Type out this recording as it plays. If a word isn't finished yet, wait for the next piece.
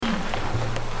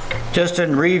Just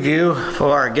in review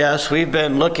for our guests, we've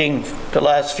been looking the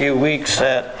last few weeks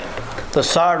at the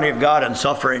sovereignty of God in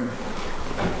suffering.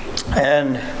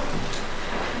 And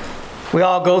we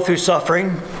all go through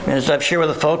suffering. As I've shared with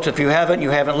the folks, if you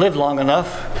haven't lived long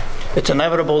enough. It's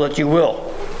inevitable that you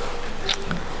will.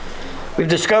 We've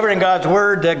discovered in God's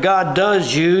Word that God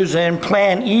does use and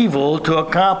plan evil to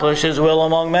accomplish His will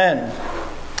among men.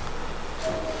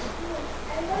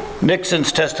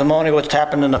 Nixon's testimony, what's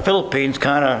happened in the Philippines,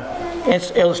 kind of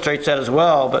illustrates that as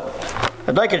well. But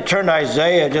I'd like you to turn to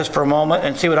Isaiah just for a moment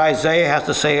and see what Isaiah has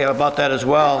to say about that as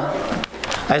well.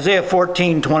 Isaiah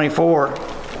 14:24.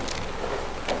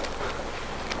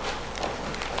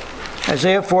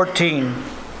 Isaiah 14,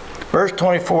 verse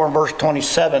 24 and verse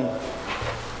 27.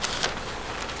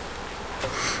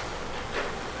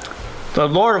 The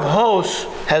Lord of hosts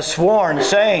has sworn,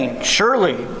 saying,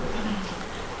 surely,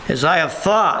 as I have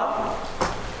thought,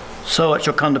 so it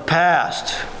shall come to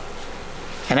pass.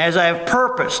 And as I have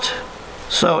purposed,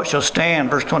 so it shall stand.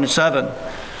 Verse 27.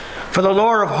 For the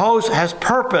Lord of hosts has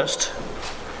purposed.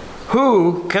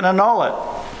 Who can annul it?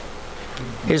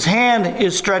 His hand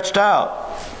is stretched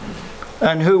out,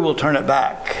 and who will turn it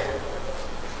back?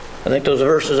 I think those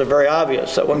verses are very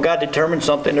obvious, that when God determines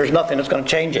something, there's nothing that's going to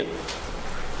change it.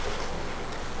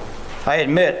 I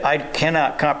admit I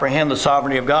cannot comprehend the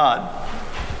sovereignty of God.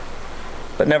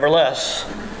 But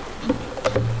nevertheless,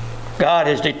 God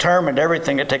has determined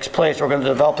everything that takes place. We're going to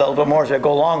develop that a little bit more as we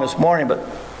go along this morning, but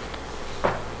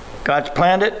God's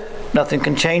planned it. Nothing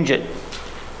can change it.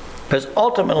 Because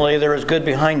ultimately there is good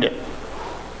behind it.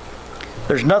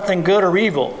 There's nothing good or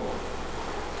evil,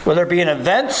 whether it be in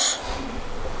events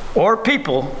or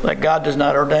people, that God does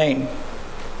not ordain.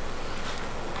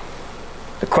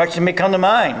 The question may come to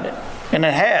mind, and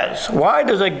it has. Why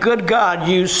does a good God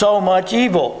use so much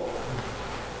evil?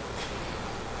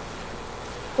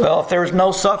 Well, if there was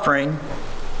no suffering,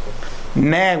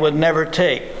 man would never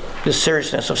take the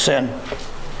seriousness of sin.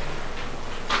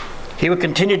 He would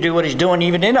continue to do what he's doing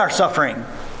even in our suffering.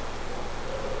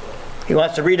 He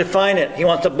wants to redefine it. He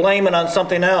wants to blame it on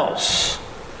something else.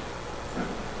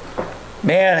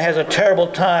 Man has a terrible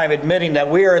time admitting that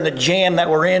we are in the jam that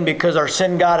we're in because our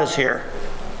sin got us here.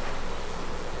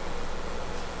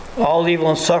 All evil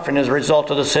and suffering is a result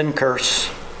of the sin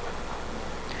curse.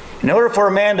 In order for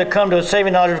a man to come to a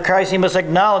saving knowledge of Christ, he must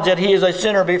acknowledge that he is a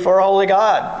sinner before a holy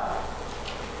God.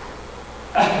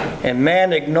 And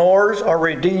man ignores or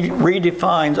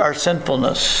redefines our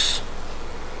sinfulness.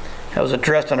 That was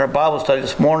addressed in our Bible study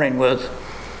this morning with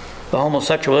the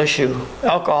homosexual issue,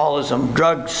 alcoholism,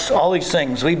 drugs, all these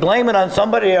things. We blame it on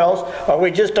somebody else, or we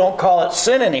just don't call it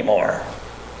sin anymore.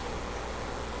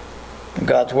 And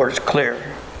God's Word is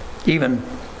clear. Even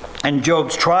in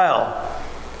Job's trial,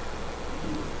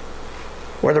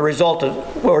 were the result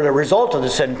of the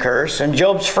sin curse, and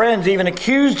Job's friends even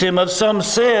accused him of some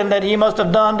sin that he must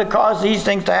have done to cause these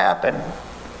things to happen.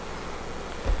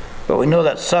 But we know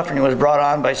that suffering was brought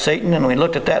on by Satan, and we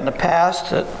looked at that in the past,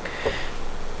 that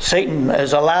Satan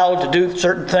is allowed to do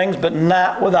certain things, but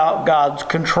not without God's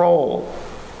control.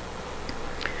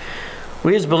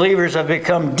 We as believers have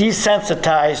become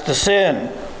desensitized to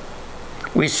sin.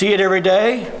 We see it every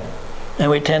day, and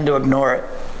we tend to ignore it.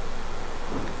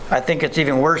 I think it's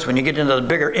even worse when you get into the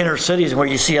bigger inner cities where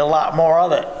you see a lot more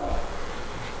of it.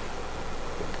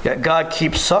 Yet God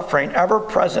keeps suffering ever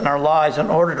present in our lives in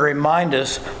order to remind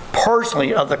us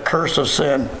personally of the curse of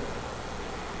sin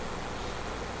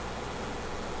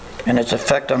and its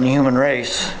effect on the human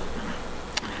race.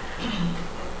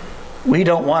 We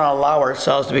don't want to allow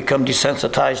ourselves to become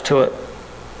desensitized to it,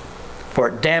 for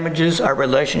it damages our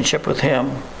relationship with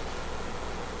Him.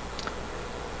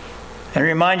 And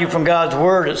remind you from God's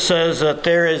Word, it says that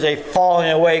there is a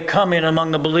falling away coming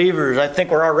among the believers. I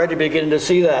think we're already beginning to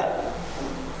see that.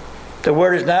 The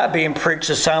Word is not being preached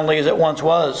as soundly as it once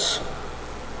was.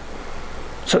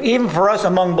 So even for us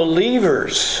among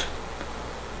believers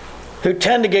who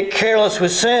tend to get careless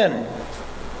with sin,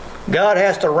 God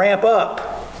has to ramp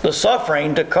up the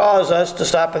suffering to cause us to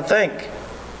stop and think.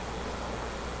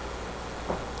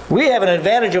 We have an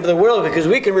advantage over the world because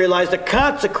we can realize the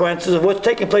consequences of what's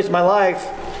taking place in my life,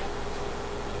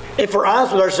 if we're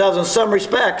honest with ourselves in some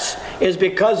respects, is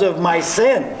because of my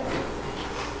sin.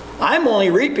 I'm only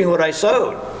reaping what I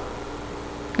sowed.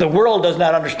 The world does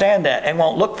not understand that and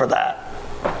won't look for that.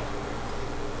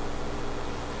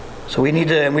 So we need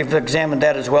to, and we've examined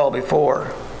that as well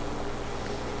before.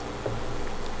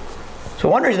 So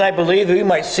one reason I believe that we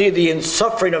might see the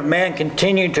suffering of man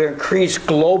continue to increase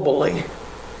globally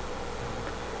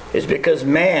is because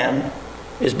man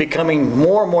is becoming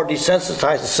more and more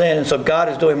desensitized to sin, and so God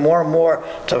is doing more and more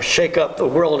to shake up the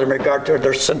world in regard to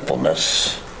their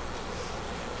sinfulness.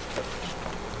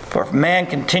 For if man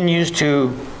continues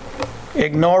to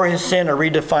ignore his sin or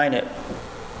redefine it,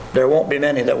 there won't be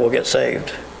many that will get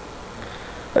saved.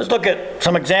 Let's look at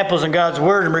some examples in God's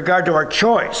Word in regard to our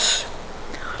choice.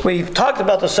 We've talked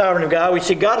about the sovereignty of God. We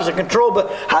see God is in control,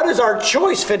 but how does our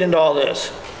choice fit into all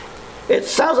this? It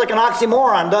sounds like an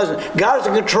oxymoron, doesn't it? God is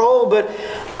in control, but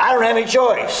I don't have any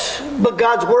choice. But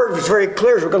God's Word is very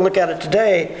clear, as we're going to look at it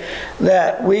today,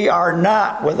 that we are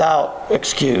not without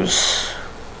excuse.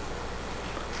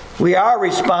 We are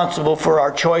responsible for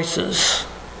our choices.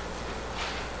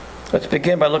 Let's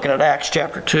begin by looking at Acts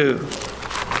chapter 2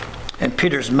 and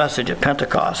Peter's message at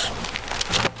Pentecost.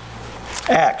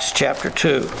 Acts chapter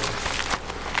 2.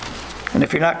 And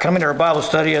if you're not coming to our Bible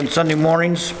study on Sunday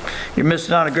mornings, you're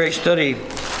missing out on a great study.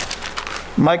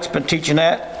 Mike's been teaching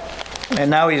that, and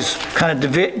now he's kind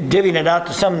of divvying it out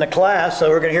to some in the class, so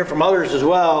we're going to hear from others as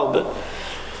well.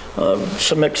 But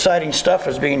some exciting stuff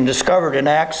is being discovered in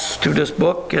Acts through this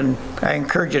book, and I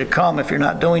encourage you to come if you're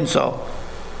not doing so.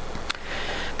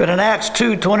 But in Acts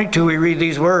 2:22, we read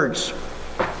these words.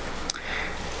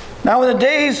 Now when the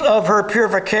days of her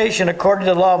purification according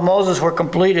to the law of Moses were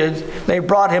completed, they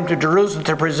brought him to Jerusalem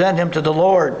to present him to the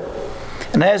Lord.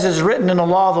 And as is written in the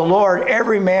law of the Lord,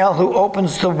 every male who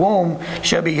opens the womb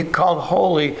shall be called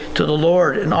holy to the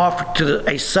Lord and offered to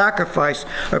a sacrifice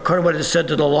according to what is said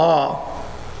to the law.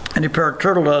 And he prepared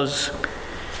turtle doves.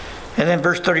 And then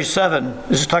verse 37,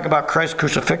 this is talking about Christ's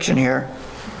crucifixion here.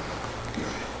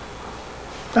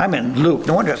 I'm in Luke.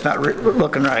 No wonder it's not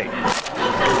looking right.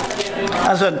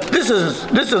 I said, this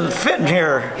isn't fitting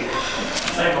here.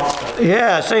 Same author.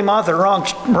 Yeah, same author,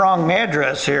 wrong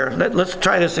address here. Let's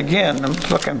try this again. I'm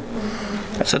looking.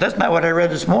 I said, that's not what I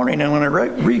read this morning. And when I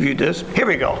reviewed this, here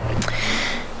we go.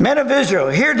 Men of Israel,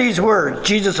 hear these words,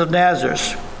 Jesus of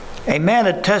Nazareth, a man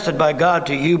attested by God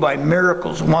to you by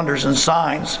miracles, wonders, and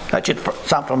signs. That should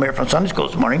sound familiar from Sunday school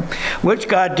this morning. Which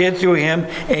God did through him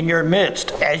in your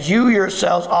midst, as you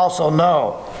yourselves also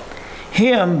know.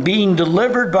 Him being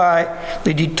delivered by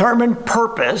the determined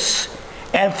purpose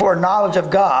and foreknowledge of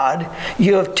God,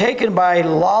 you have taken by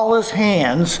lawless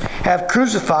hands, have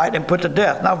crucified and put to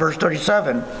death. Now verse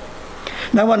 37.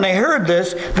 Now when they heard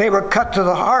this, they were cut to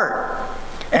the heart.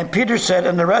 And Peter said,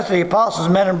 and the rest of the apostles,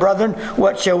 men and brethren,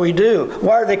 what shall we do?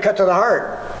 Why are they cut to the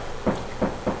heart?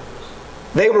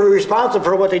 They were responsible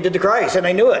for what they did to Christ, and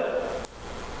they knew it.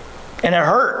 And it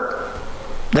hurt.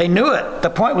 They knew it. The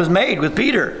point was made with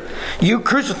Peter. You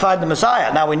crucified the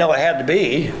Messiah. Now we know it had to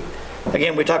be.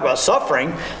 Again, we talk about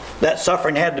suffering. That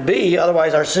suffering had to be,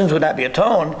 otherwise our sins would not be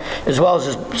atoned, as well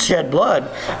as his shed blood.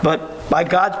 But by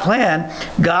God's plan,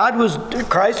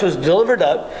 Christ was delivered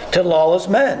up to lawless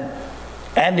men.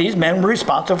 And these men were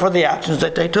responsible for the actions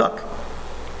that they took.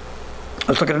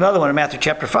 Let's look at another one in Matthew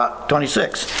chapter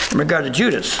 26 in regard to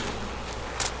Judas.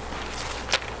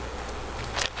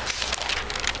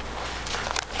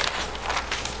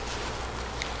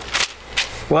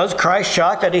 Was Christ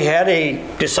shocked that he had a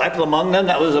disciple among them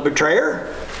that was a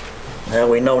betrayer? Well,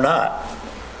 we know not.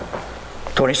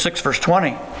 26 verse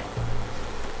 20.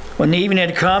 When the evening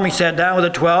had come, he sat down with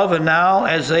the 12, and now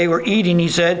as they were eating, he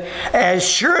said, as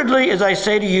surely as I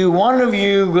say to you, one of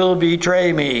you will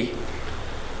betray me.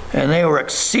 And they were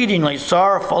exceedingly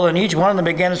sorrowful, and each one of them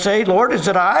began to say, Lord, is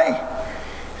it I?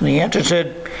 And he answered and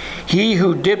said, he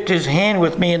who dipped his hand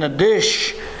with me in the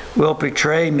dish will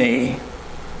betray me.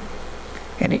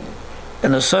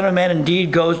 And the Son of Man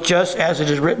indeed goes just as it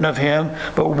is written of him,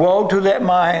 but woe to that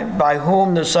man by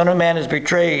whom the Son of Man is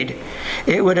betrayed.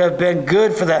 It would have been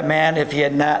good for that man if he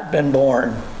had not been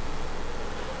born.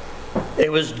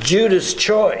 It was Judas'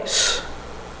 choice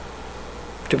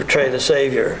to betray the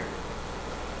Savior.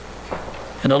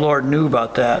 And the Lord knew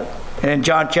about that. And in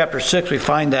John chapter 6, we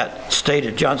find that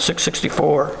stated, John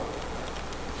 6:64.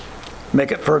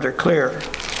 Make it further clear.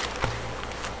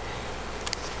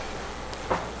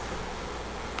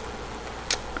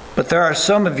 But there are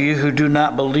some of you who do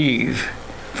not believe.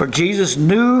 For Jesus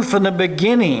knew from the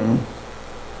beginning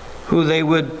who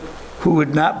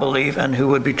would not believe and who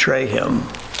would betray him.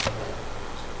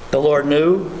 The Lord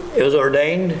knew, it was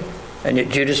ordained, and yet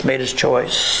Judas made his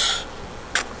choice.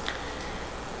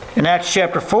 In Acts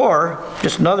chapter 4,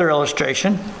 just another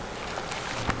illustration,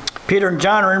 Peter and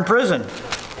John are in prison.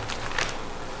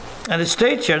 And it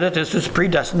states here that this was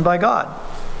predestined by God.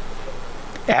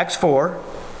 Acts 4,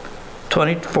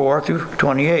 24 through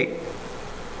 28.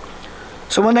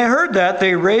 So when they heard that,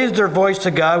 they raised their voice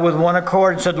to God with one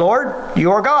accord and said, Lord,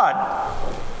 you are God,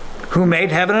 who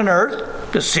made heaven and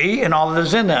earth, the sea, and all that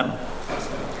is in them.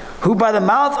 who by the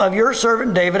mouth of your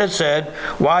servant David had said,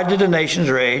 why did the nations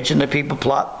rage and the people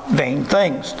plot vain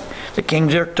things? The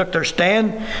kings took their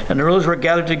stand, and the rulers were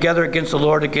gathered together against the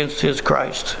Lord, against his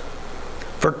Christ.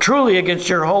 For truly against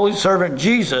your holy servant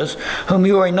Jesus, whom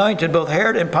you anointed, both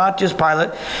Herod and Pontius Pilate,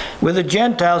 with the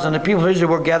Gentiles and the people of Israel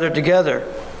were gathered together,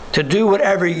 to do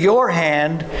whatever your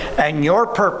hand and your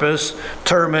purpose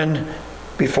determined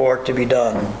before to be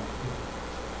done.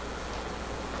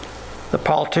 The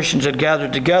politicians had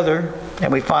gathered together,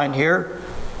 and we find here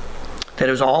that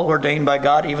it was all ordained by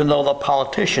God, even though the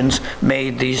politicians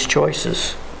made these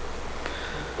choices.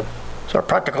 So our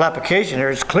practical application here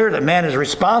is clear that man is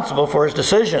responsible for his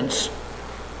decisions.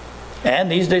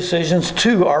 And these decisions,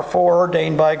 too, are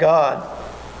foreordained by God.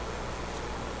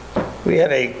 We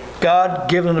have a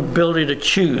God-given ability to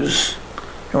choose,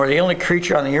 and we're the only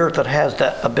creature on the earth that has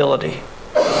that ability.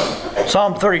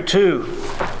 Psalm 32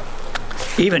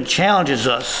 even challenges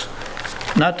us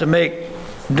not to make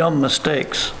dumb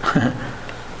mistakes.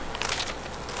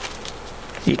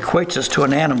 He equates us to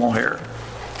an animal here.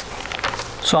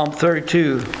 Psalm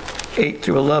 32, 8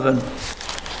 through 11.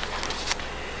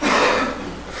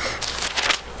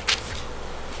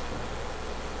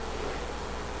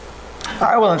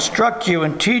 I will instruct you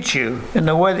and teach you in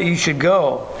the way that you should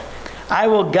go. I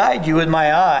will guide you with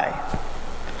my eye.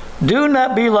 Do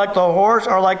not be like the horse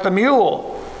or like the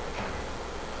mule,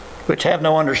 which have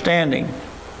no understanding,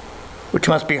 which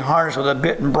must be harnessed with a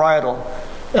bit and bridle,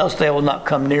 else they will not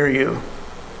come near you.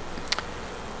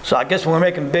 So I guess when we're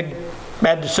making big,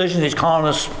 bad decisions, he's calling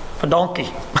us a donkey,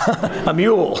 a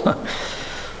mule.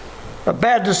 A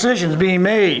bad decisions being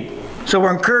made. So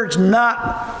we're encouraged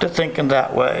not to think in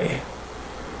that way.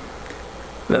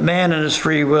 But man in his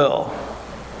free will,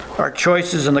 our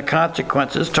choices and the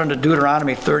consequences. Turn to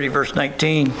Deuteronomy 30, verse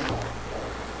 19.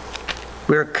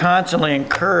 We are constantly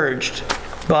encouraged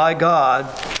by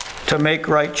God to make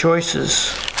right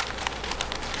choices.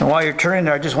 And while you're turning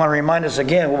there, I just want to remind us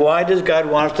again, why does God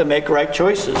want us to make right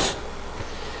choices?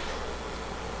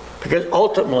 Because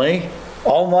ultimately,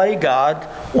 Almighty God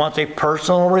wants a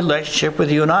personal relationship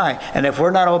with you and I. And if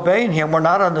we're not obeying Him, we're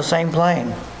not on the same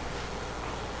plane.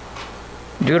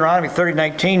 Deuteronomy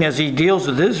 30:19, as He deals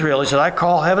with Israel, He said, I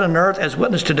call heaven and earth as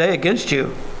witness today against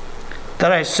you,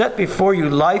 that I set before you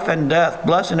life and death,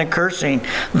 blessing and cursing.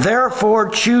 Therefore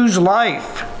choose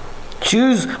life.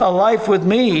 Choose a life with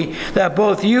me, that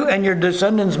both you and your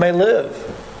descendants may live.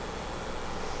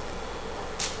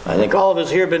 I think all of us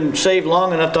here have been saved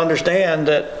long enough to understand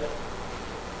that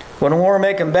when we're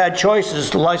making bad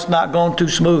choices, life's not going too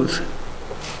smooth.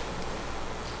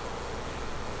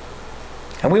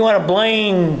 And we want to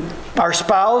blame our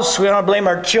spouse, we want to blame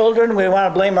our children, we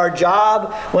want to blame our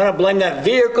job, we want to blame that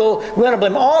vehicle, we want to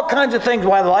blame all kinds of things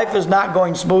why life is not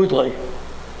going smoothly.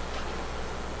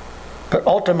 But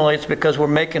ultimately it's because we're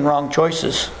making wrong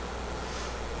choices.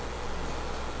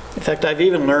 In fact, I've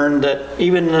even learned that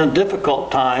even in the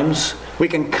difficult times, we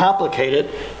can complicate it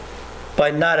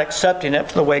by not accepting it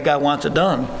for the way God wants it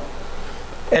done.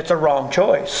 It's a wrong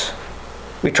choice.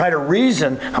 We try to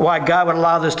reason why God would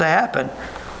allow this to happen.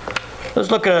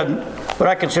 Let's look at what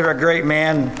I consider a great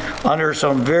man under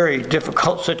some very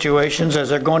difficult situations as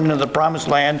they're going into the promised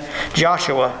land,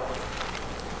 Joshua.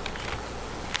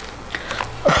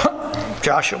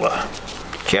 Joshua,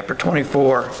 chapter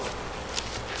 24.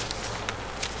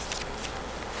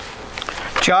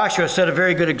 Joshua set a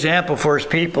very good example for his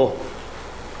people.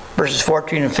 Verses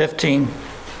 14 and 15.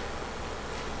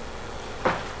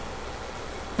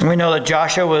 And we know that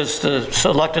Joshua was the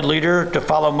selected leader to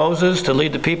follow Moses, to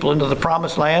lead the people into the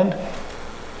promised land.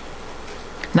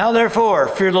 Now therefore,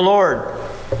 fear the Lord.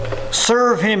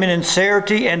 Serve Him in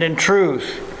sincerity and in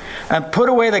truth. And put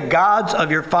away the gods of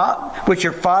which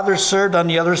your fathers served on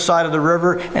the other side of the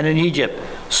river and in Egypt.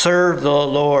 Serve the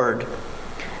Lord.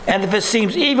 And if it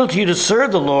seems evil to you to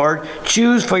serve the Lord,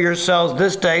 choose for yourselves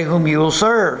this day whom you will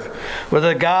serve,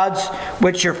 whether the gods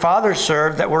which your fathers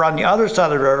served that were on the other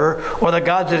side of the river, or the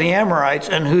gods of the Amorites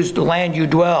in whose land you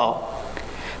dwell.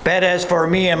 But as for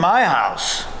me and my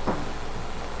house,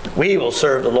 we will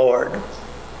serve the Lord.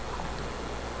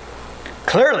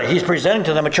 Clearly, he's presenting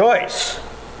to them a choice.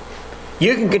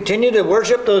 You can continue to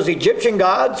worship those Egyptian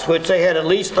gods, which they had at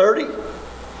least 30.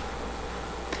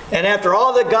 And after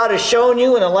all that God has shown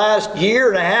you in the last year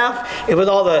and a half, with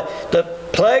all the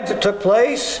plagues that took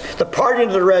place, the parting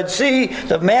of the Red Sea,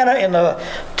 the manna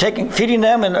and feeding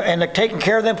them and taking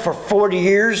care of them for 40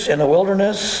 years in the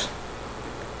wilderness.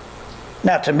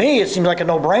 Now to me, it seems like a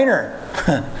no-brainer.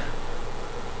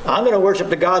 I'm going to worship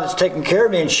the God that's taken care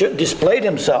of me and displayed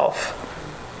Himself.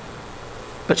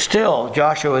 But still,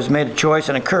 Joshua has made a choice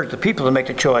and encouraged the people to make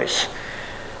the choice.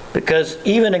 Because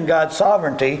even in God's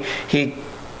sovereignty, He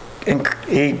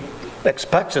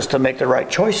expects us to make the right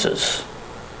choices.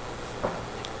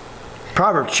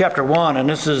 Proverbs chapter 1, and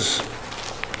this is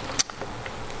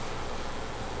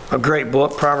a great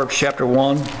book, Proverbs chapter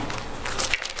 1.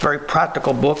 Very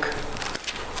practical book.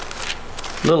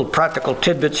 Little practical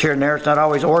tidbits here and there. It's not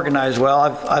always organized well.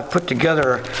 I've put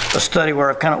together a study where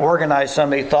I've kind of organized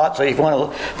some of these thoughts. So if you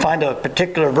want to find a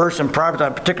particular verse in Proverbs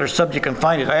on a particular subject, you can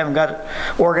find it. I haven't got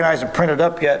it organized and printed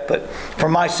up yet, but for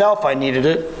myself I needed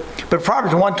it. But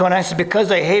Proverbs 1:29 says, because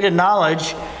they hated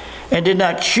knowledge and did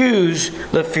not choose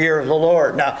the fear of the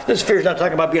Lord. Now, this fear is not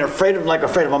talking about being afraid of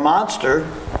a monster.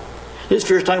 This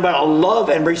fear is talking about a love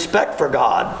and respect for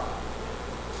God,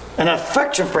 an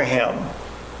affection for Him.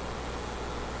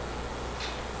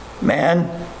 Man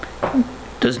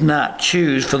does not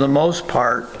choose, for the most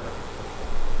part,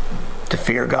 to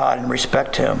fear God and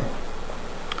respect Him.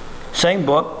 Same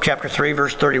book, chapter 3,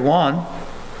 verse 31,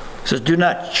 says, do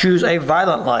not choose a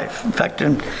violent life. In fact,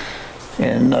 in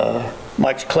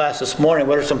Mike's class this morning,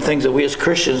 what are some things that we as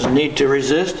Christians need to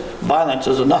resist? Violence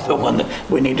is another one that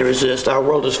we need to resist. Our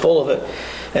world is full of it.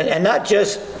 And not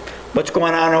just what's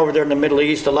going on over there in the Middle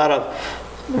East, a lot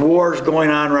of wars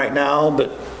going on right now,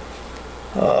 but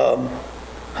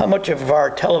how much of our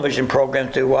television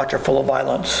programs do we watch are full of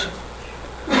violence?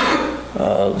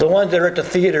 The ones that are at the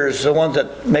theaters, the ones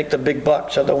that make the big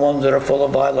bucks, are the ones that are full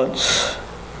of violence.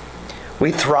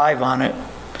 We thrive on it.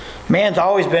 Man's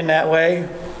always been that way.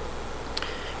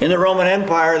 In the Roman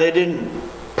Empire, they didn't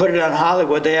put it on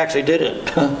Hollywood, they actually did it.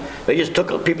 They just took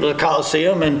people to the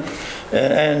Colosseum and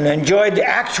enjoyed the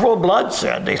actual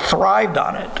bloodshed. They thrived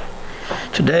on it.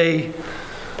 Today,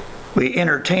 we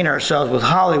entertain ourselves with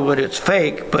Hollywood. It's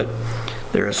fake, but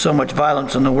there is so much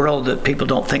violence in the world that people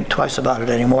don't think twice about it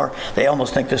anymore. They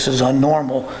almost think this is a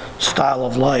normal style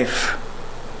of life.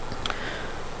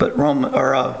 But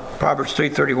Proverbs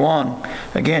 3:31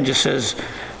 again just says,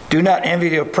 do not envy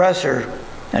the oppressor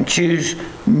and choose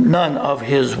none of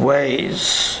his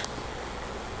ways.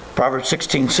 Proverbs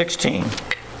 16:16,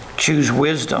 choose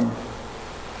wisdom.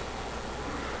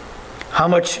 How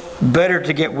much better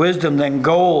to get wisdom than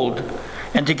gold,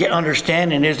 and to get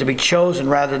understanding is to be chosen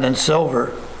rather than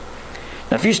silver.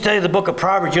 Now, if you study the book of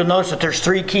Proverbs, you'll notice that there's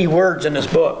 3 key words in this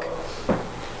book.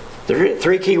 The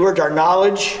 3 key words are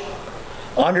knowledge,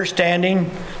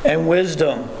 understanding, and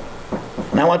wisdom.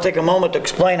 And I want to take a moment to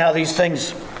explain how these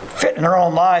things fit in our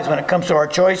own lives when it comes to our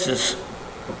choices.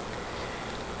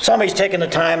 Somebody's taken the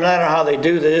time, and I don't know how they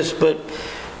do this, but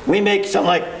we make something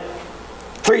like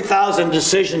 3,000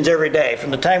 decisions every day,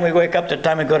 from the time we wake up to the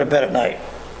time we go to bed at night.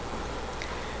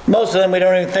 Most of them we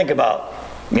don't even think about.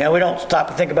 We don't stop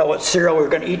to think about what cereal we're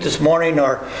going to eat this morning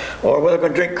or whether we're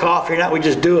going to drink coffee or not. We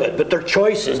just do it. But they're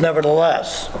choices,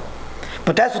 nevertheless.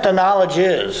 But that's what the knowledge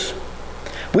is.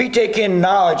 We take in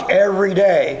knowledge every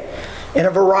day in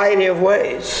a variety of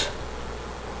ways.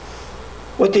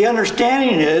 What the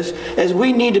understanding is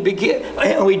we need to begin,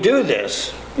 and we do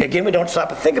this. Again, we don't stop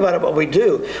to think about it, but we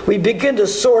do. We begin to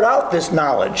sort out this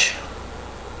knowledge.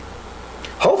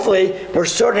 Hopefully, we're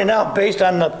sorting out based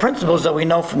on the principles that we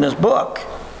know from this book.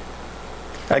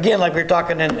 Again, like we were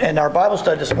talking in our Bible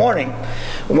study this morning,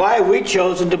 why have we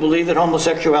chosen to believe that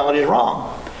homosexuality is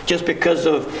wrong? Just because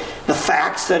of the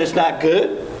facts that it's not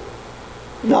good?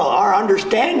 No, our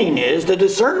understanding is, the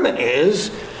discernment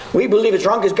is, we believe it's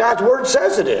wrong because God's Word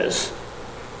says it is.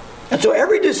 And so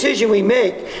every decision we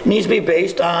make needs to be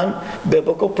based on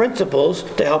biblical principles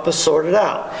to help us sort it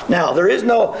out. Now, there is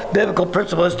no biblical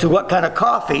principle as to what kind of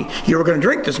coffee you were going to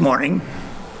drink this morning.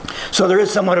 So there is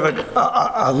somewhat of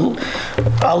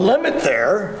a limit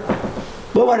there.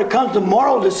 But when it comes to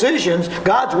moral decisions,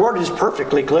 God's Word is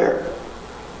perfectly clear.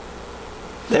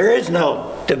 There is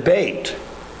no debate.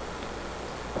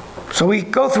 So we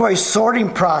go through a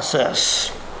sorting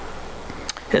process.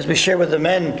 As we shared with the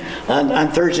men on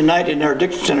Thursday night in our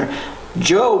addiction center,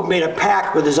 Job made a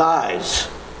pact with his eyes.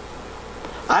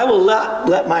 I will not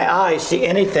let my eyes see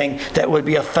anything that would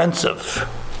be offensive.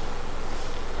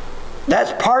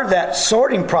 That's part of that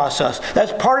sorting process.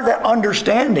 That's part of that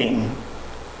understanding.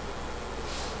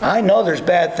 I know there's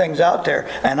bad things out there,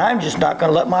 and I'm just not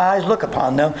going to let my eyes look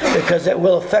upon them because it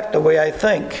will affect the way I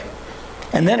think.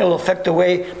 And then it will affect the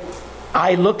way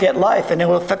I look at life, and it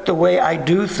will affect the way I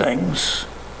do things.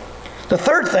 The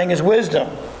third thing is wisdom.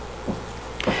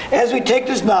 As we take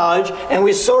this knowledge and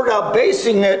we sort out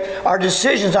basing our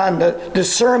decisions on the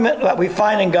discernment that we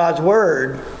find in God's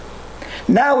Word,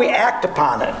 now we act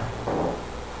upon it.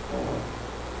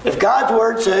 If God's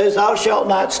Word says, thou shalt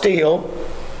not steal,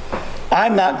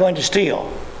 I'm not going to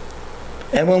steal.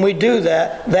 And when we do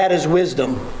that, that is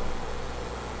wisdom.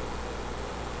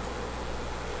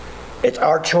 It's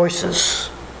our choices.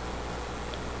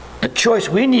 The choice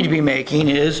we need to be making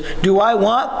is, do I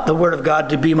want the Word of God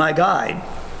to be my guide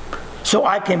so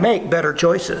I can make better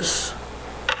choices?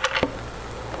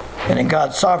 And in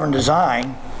God's sovereign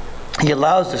design, He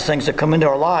allows these things to come into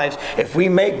our lives. If we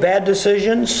make bad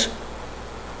decisions,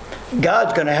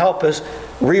 God's going to help us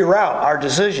reroute our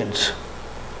decisions.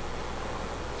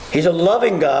 He's a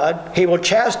loving God. He will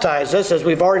chastise us, as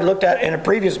we've already looked at in a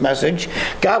previous message.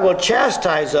 God will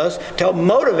chastise us to help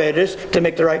motivate us to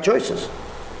make the right choices.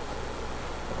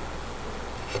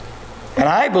 And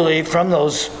I believe from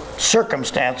those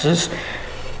circumstances,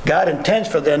 God intends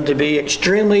for them to be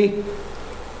extremely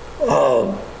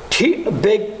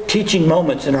big teaching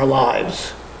moments in our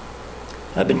lives.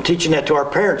 I've been teaching that to our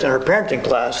parents in our parenting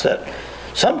class, that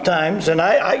sometimes, and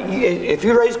if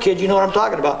you raise kids, you know what I'm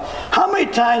talking about. How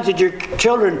many times did your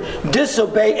children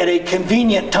disobey at a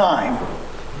convenient time?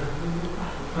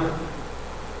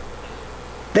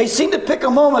 They seem to pick a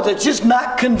moment that's just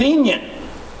not convenient.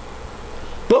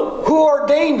 But who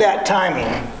ordained that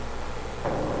timing?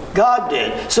 God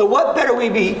did. So what better we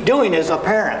be doing as a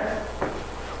parent?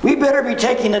 We better be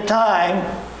taking the time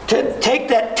to take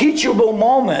that teachable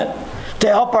moment to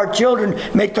help our children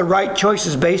make the right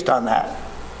choices based on that.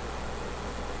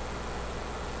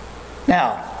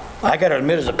 Now, I got to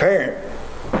admit, as a parent,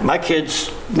 my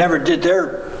kids never did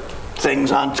their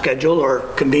things on schedule or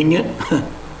convenient.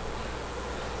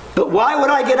 But why would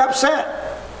I get upset?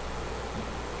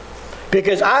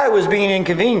 Because I was being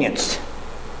inconvenienced.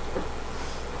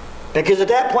 Because at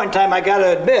that point in time, I got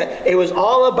to admit, it was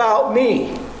all about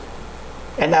me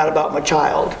and not about my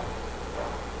child.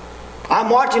 I'm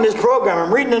watching this program,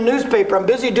 I'm reading the newspaper, I'm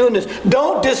busy doing this.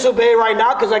 Don't disobey right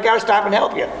now because I got to stop and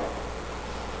help you.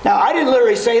 Now, I didn't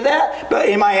literally say that, but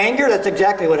in my anger, that's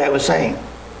exactly what I was saying.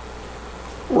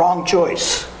 Wrong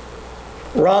choice.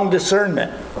 Wrong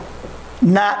discernment.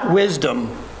 Not wisdom.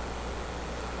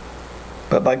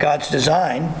 But by God's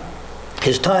design,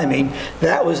 His timing,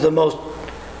 that was the most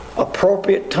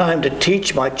appropriate time to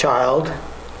teach my child,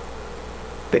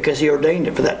 because He ordained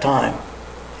it for that time.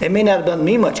 It may not have done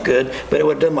me much good, but it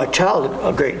would have done my child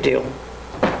a great deal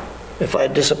if I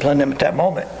had disciplined him at that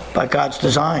moment by God's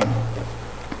design.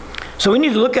 So we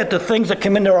need to look at the things that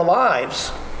come into our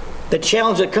lives, the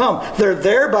challenges that come. They're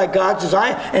there by God's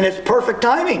design, and it's perfect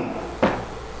timing.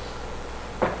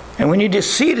 And we need to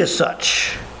see it as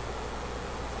such.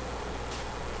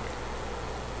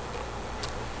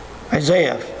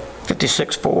 Isaiah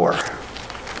 56:4,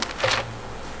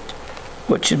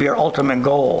 which should be our ultimate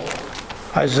goal.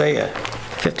 Isaiah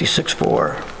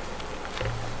 56:4.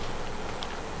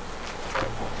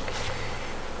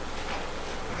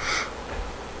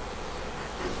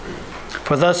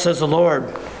 For thus says the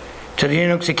Lord, to the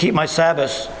eunuchs who keep my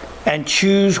Sabbaths, and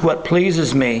choose what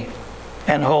pleases me,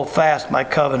 and hold fast my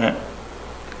covenant.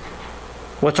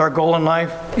 What's our goal in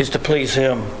life? Is to please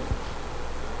Him.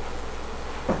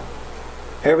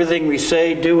 Everything we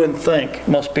say, do, and think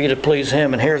must be to please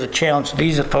Him. And here's a challenge to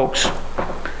these folks.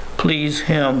 Please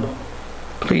Him.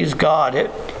 Please God.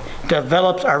 It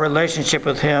develops our relationship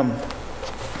with Him.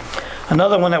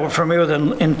 Another one that we're familiar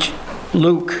with in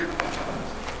Luke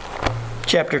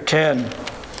chapter 10.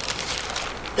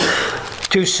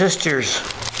 Two sisters.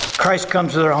 Christ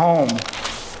comes to their home.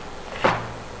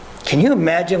 Can you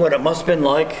imagine what it must have been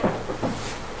like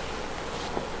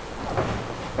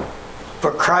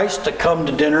for Christ to come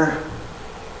to dinner?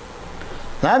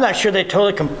 Now, I'm not sure they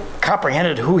totally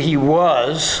comprehended who He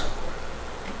was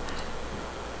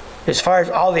as far as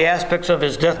all the aspects of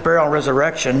His death, burial, and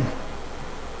resurrection.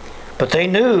 But they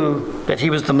knew that He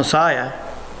was the Messiah.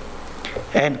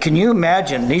 And can you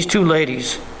imagine these two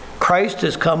ladies? Christ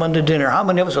is coming to dinner. How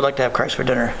many of us would like to have Christ for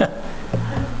dinner?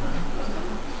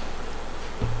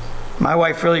 My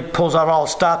wife really pulls out all the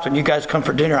stops when you guys come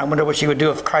for dinner. I wonder what she would do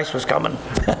if Christ was coming.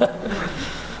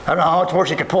 I don't know how much more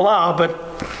she could pull out, but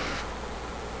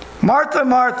Martha,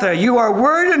 Martha, you are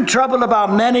worried and troubled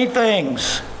about many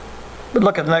things. But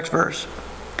look at the next verse.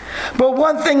 But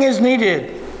one thing is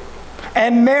needed,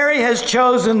 and Mary has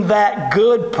chosen that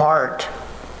good part,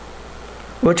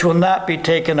 which will not be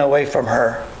taken away from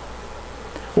her.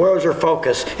 Where was her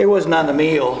focus? It wasn't on the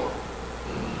meal.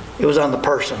 It was on the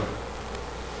person.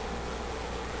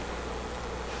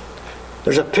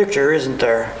 There's a picture, isn't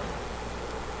there?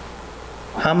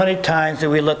 How many times do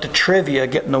we let the trivia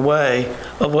get in the way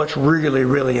of what's really,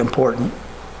 really important?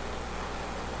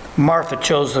 Martha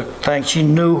chose the thing. She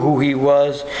knew who He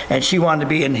was, and she wanted to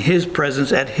be in His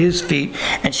presence at His feet,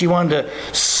 and she wanted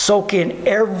to soak in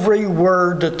every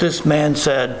word that this man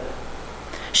said.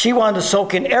 She wanted to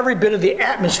soak in every bit of the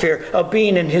atmosphere of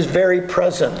being in His very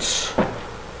presence.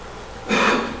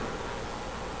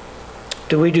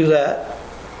 Do we do that?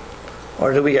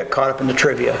 Or do we get caught up in the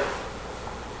trivia?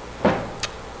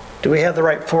 Do we have the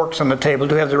right forks on the table?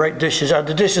 Do we have the right dishes? Are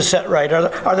the dishes set right?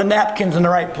 Are the napkins in the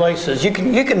right places? You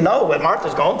can know what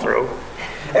Martha's going through.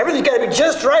 Everything's got to be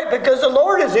just right because the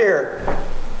Lord is here.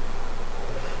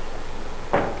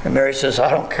 And Mary says, I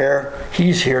don't care.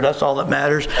 He's here. That's all that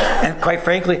matters. And quite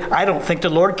frankly, I don't think the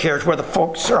Lord cares where the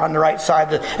forks are on the right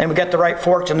side and we got the right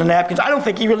forks and the napkins. I don't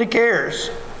think he really cares.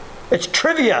 It's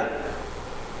trivia.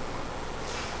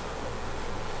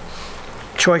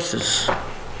 Choices.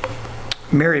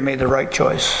 Mary made the right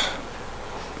choice.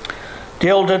 The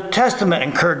Old Testament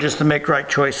encourages us to make right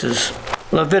choices.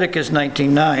 Leviticus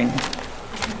 19:9.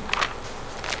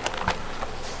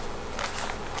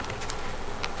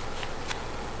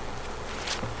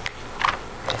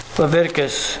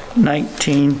 Leviticus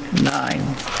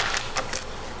 19:9.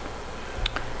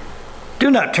 Do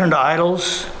not turn to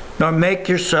idols, nor make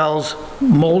yourselves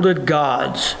molded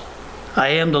gods. I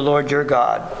am the Lord your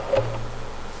God.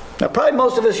 Now, probably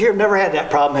most of us here have never had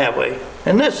that problem, have we?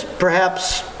 And this,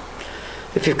 perhaps,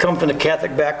 if you come from the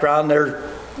Catholic background,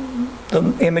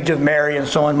 the image of Mary and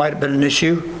so on might have been an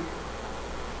issue.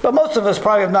 But most of us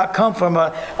probably have not come from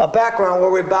a background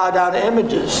where we bow down to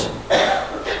images.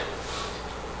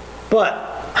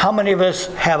 But how many of us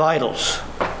have idols?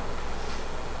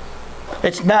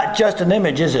 It's not just an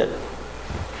image, is it?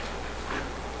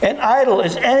 An idol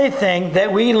is anything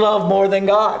that we love more than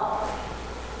God.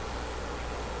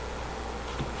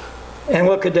 And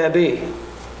what could that be?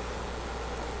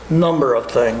 Number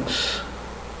of things.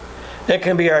 It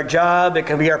can be our job. It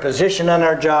can be our position on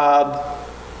our job.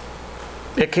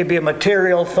 It could be a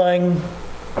material thing.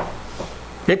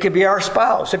 It could be our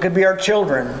spouse. It could be our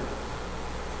children.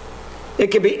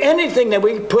 It could be anything that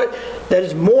we put that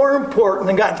is more important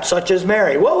than God, such as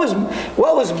Mary. What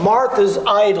was Martha's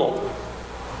idol?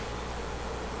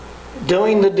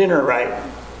 Doing the dinner right.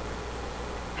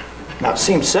 Now, it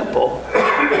seems simple,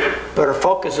 but her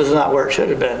focus is not where it should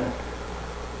have been.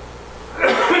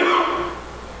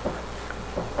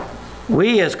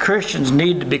 We as Christians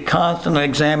need to be constantly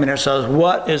examining ourselves.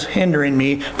 What is hindering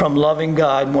me from loving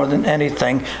God more than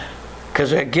anything?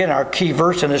 Because again, our key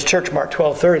verse in this church, Mark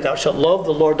 12:30, thou shalt love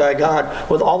the Lord thy God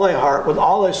with all thy heart, with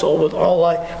all thy soul, with all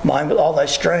thy mind, with all thy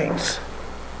strength.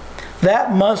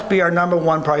 That must be our number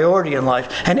one priority in life.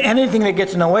 And anything that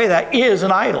gets in the way of that is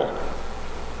an idol.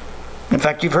 In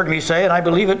fact, you've heard me say, and I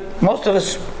believe it, most of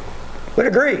us would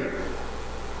agree.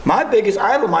 My biggest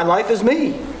idol in my life is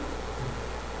me.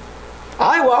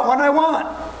 I want what I want,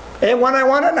 and when I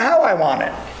want it and how I want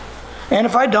it. And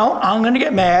if I don't, I'm going to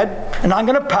get mad, and I'm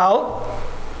going to pout,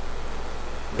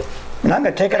 and I'm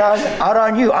going to take it out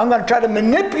on you. I'm going to try to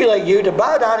manipulate you to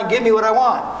bow down and give me what I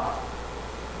want.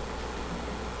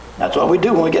 That's what we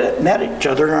do when we get mad at each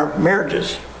other in our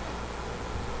marriages.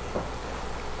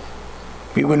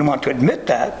 We wouldn't want to admit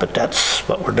that, but that's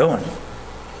what we're doing.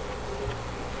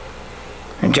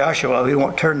 In Joshua, we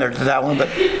won't turn there to that one, but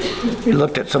we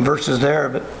looked at some verses there,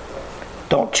 but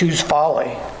don't choose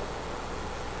folly.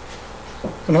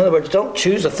 In other words, don't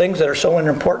choose the things that are so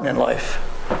unimportant in life.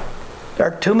 There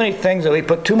are too many things that we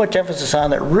put too much emphasis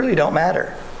on that really don't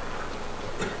matter.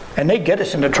 And they get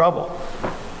us into trouble.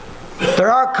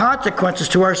 There are consequences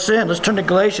to our sin. Let's turn to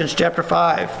Galatians chapter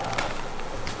 5.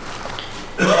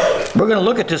 We're going to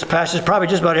look at this passage probably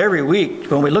just about every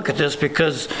week when we look at this,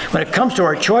 because when it comes to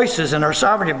our choices and our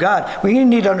sovereignty of God, we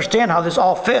need to understand how this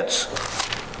all fits.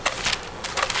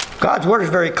 God's word is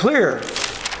very clear.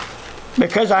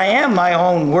 Because I am my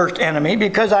own worst enemy,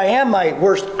 because I am my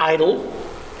worst idol,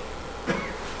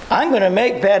 I'm going to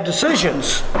make bad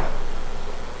decisions.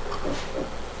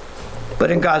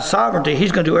 But in God's sovereignty,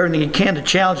 He's going to do everything He can to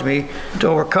challenge me to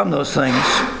overcome those things.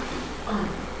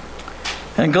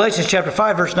 And in Galatians chapter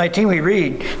 5, verse 19, we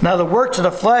read, now the works of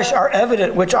the flesh are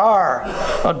evident, which are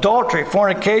adultery,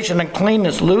 fornication,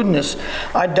 uncleanness, lewdness,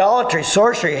 idolatry,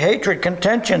 sorcery, hatred,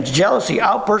 contentions, jealousy,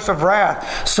 outbursts of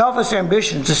wrath, selfish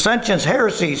ambitions, dissensions,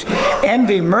 heresies,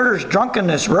 envy, murders,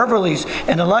 drunkenness, revelries,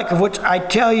 and the like, of which I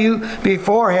tell you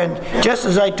beforehand, just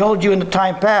as I told you in the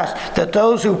time past, that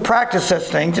those who practice such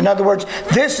things, in other words,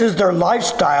 this is their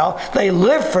lifestyle, they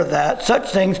live for that,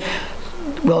 such things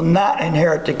will not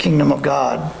inherit the kingdom of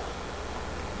God.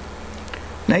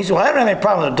 Now he said, well, I don't have any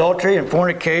problem with adultery and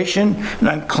fornication and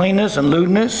uncleanness and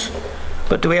lewdness,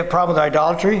 but do we have a problem with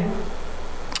idolatry?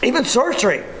 Even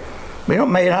sorcery. We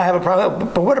may not have a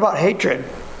problem, but what about hatred?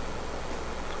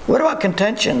 What about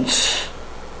contentions?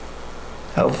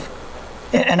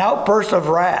 An outburst of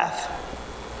wrath?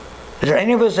 Is there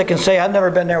any of us that can say, I've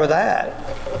never been there with that?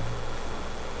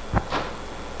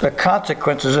 The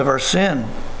consequences of our sin.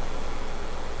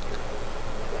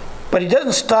 But he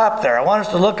doesn't stop there. I want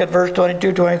us to look at verse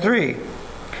 22, 23.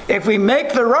 If we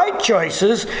make the right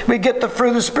choices, we get the fruit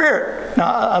of the Spirit.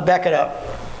 Now, I'll back it up.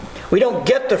 We don't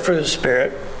get the fruit of the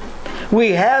Spirit.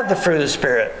 We have the fruit of the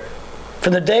Spirit.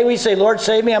 From the day we say, Lord,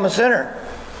 save me, I'm a sinner.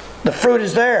 The fruit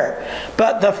is there.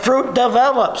 But the fruit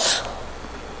develops.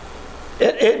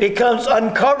 It becomes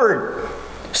uncovered.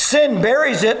 Sin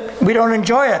buries it. We don't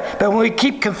enjoy it. But when we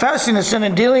keep confessing the sin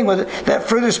and dealing with it, that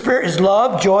fruit of the Spirit is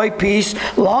love, joy, peace,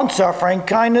 long-suffering,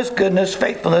 kindness, goodness,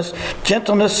 faithfulness,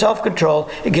 gentleness, self-control.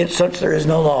 Against such there is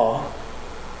no law.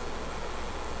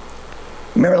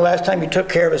 Remember the last time you took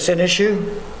care of a sin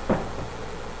issue?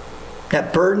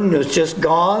 That burden was just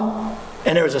gone,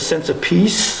 and there was a sense of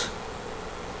peace.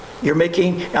 You're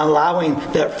allowing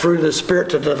that fruit of the Spirit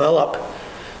to develop.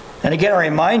 And again, I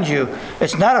remind you,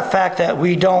 it's not a fact that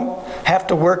we don't have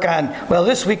to work on, well,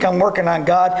 this week I'm working on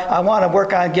God. I want to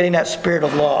work on getting that spirit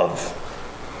of love.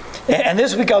 And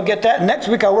this week I'll get that. And next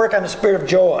week I'll work on the spirit of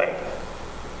joy.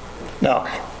 No,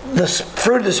 the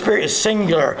fruit of the Spirit is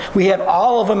singular. We have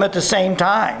all of them at the same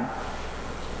time.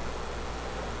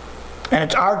 And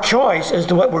it's our choice as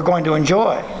to what we're going to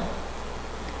enjoy.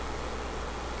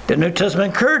 The New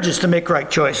Testament encourages us to make right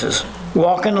choices.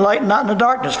 Walk in the light and not in the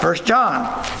darkness. 1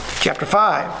 John chapter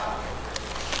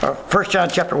 5. Or 1 John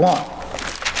chapter 1,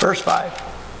 verse 5.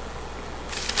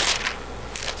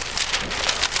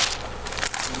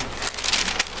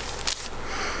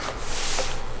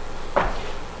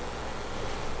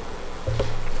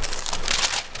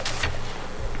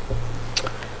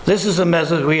 This is the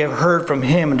message we have heard from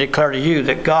him and declare to you,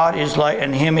 that God is light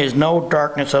and in him is no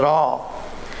darkness at all.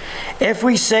 If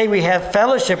we say we have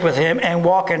fellowship with him and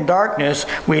walk in darkness,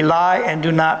 we lie and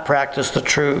do not practice the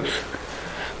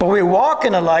truth. But we walk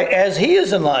in the light as he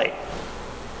is in light.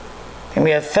 And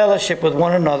we have fellowship with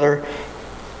one another,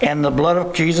 and the blood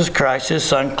of Jesus Christ, his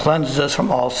Son, cleanses us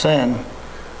from all sin.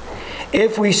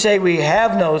 If we say we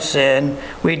have no sin,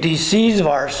 we deceive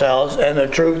ourselves, and the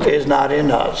truth is not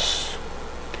in us.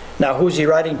 Now, who's he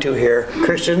writing to here?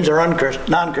 Christians or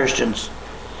non-Christians?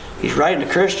 He's writing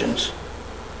to Christians.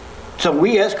 So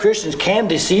we as Christians can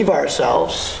deceive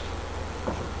ourselves.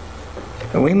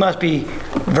 And we must be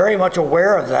very much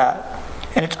aware of that.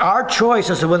 And it's our choice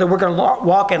as to whether we're going to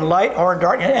walk in light or in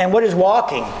darkness. And what is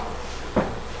walking?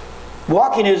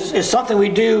 Walking is something we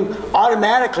do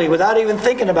automatically without even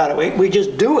thinking about it. We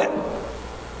just do it.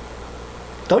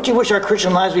 Don't you wish our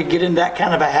Christian lives we get in that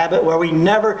kind of a habit where we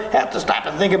never have to stop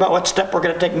and think about what step we're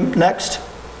going to take next?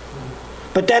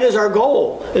 But that is our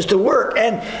goal, is to work.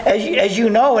 And as you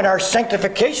know, in our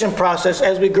sanctification process,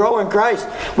 as we grow in Christ,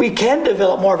 we can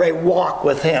develop more of a walk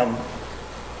with him.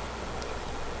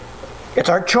 It's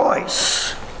our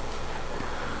choice.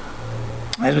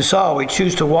 As we saw, we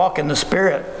choose to walk in the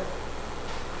Spirit.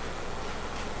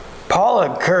 Paul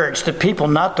encouraged the people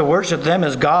not to worship them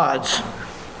as gods.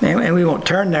 And we won't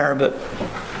turn there, but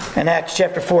in Acts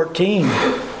chapter 14,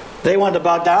 they wanted to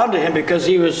bow down to him because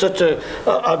he was such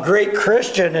a great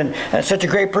Christian and such a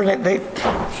great person.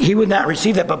 He would not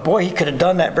receive that, but boy, he could have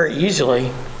done that very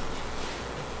easily.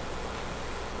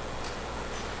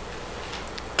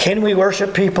 Can we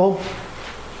worship people?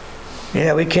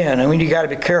 Yeah, we can. And you got to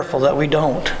be careful that we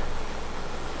don't.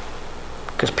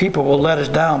 Because people will let us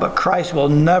down, but Christ will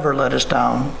never let us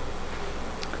down.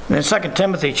 And in 2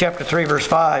 Timothy chapter 3, verse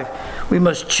 5, we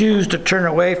must choose to turn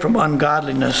away from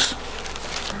ungodliness.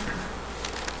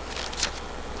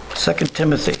 2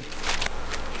 Timothy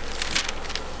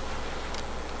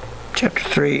chapter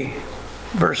 3,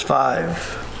 verse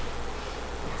 5.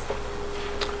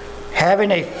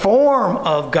 Having a form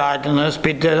of godliness,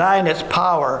 but denying its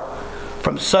power,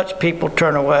 from such people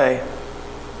turn away.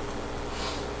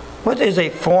 What is a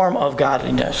form of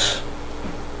godliness?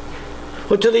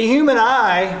 Well, to the human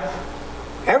eye,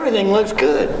 everything looks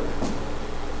good.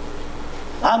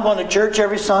 I'm going to church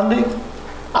every Sunday.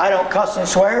 I don't cuss and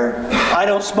swear. I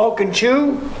don't smoke and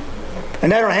chew.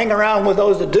 And I don't hang around with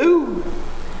those that do.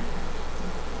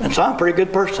 And so I'm a pretty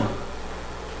good person.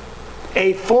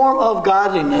 A form of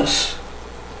godliness.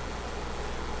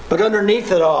 But underneath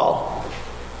it all,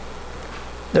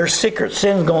 there's secret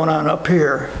sins going on up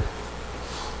here.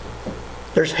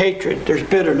 There's hatred. There's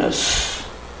bitterness.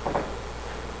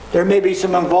 There may be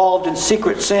some involved in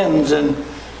secret sins in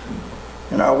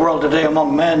our world today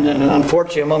among men, and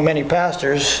unfortunately among many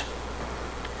pastors,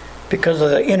 because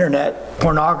of the internet,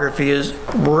 pornography is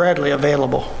readily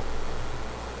available.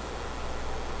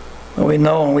 And we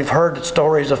know and we've heard the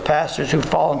stories of pastors who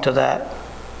fall into that.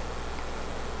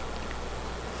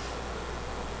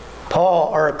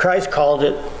 Christ called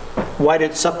it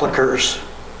whited sepulchres.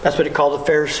 That's what he called the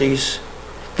Pharisees.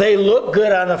 They look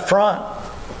good on the front,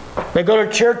 They go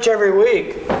to church every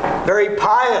week. Very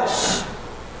pious.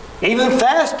 Even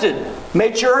fasted.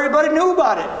 Made sure everybody knew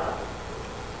about it.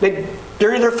 They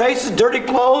dirty their faces, dirty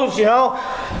clothes,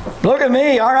 Look at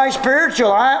me, aren't I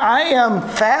spiritual? I am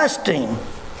fasting.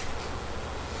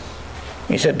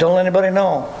 He said, don't let anybody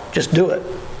know. Just do it.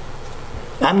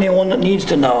 I'm the one that needs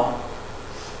to know.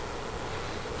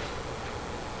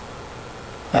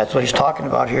 That's what he's talking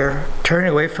about here. Turning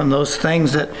away from those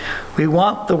things that we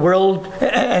want the world.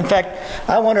 In fact,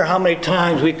 I wonder how many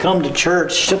times we come to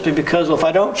church simply because if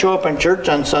I don't show up in church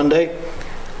on Sunday,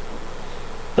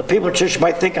 the people in church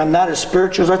might think I'm not as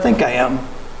spiritual as I think I am.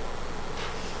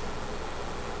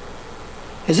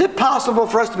 Is it possible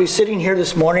for us to be sitting here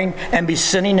this morning and be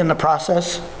sinning in the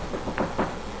process?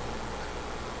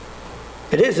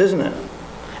 It is, isn't it?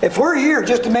 If we're here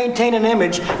just to maintain an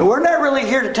image, and we're not really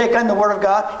here to take on the Word of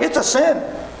God, it's a sin.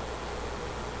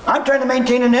 I'm trying to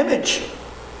maintain an image.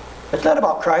 It's not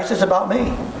about Christ, it's about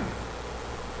me.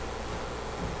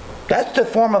 That's the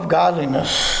form of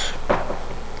godliness.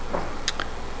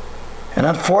 And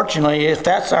unfortunately, if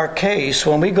that's our case,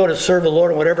 when we go to serve the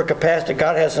Lord in whatever capacity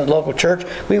God has in the local church,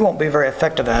 we won't be very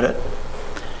effective at it.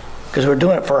 Because we're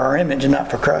doing it for our image and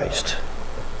not for Christ.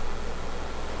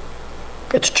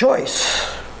 It's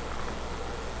choice.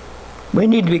 We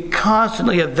need to be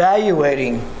constantly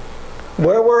evaluating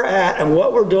where we're at and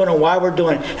what we're doing and why we're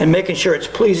doing it, and making sure it's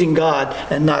pleasing God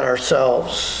and not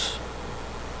ourselves.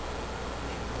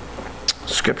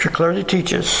 Scripture clearly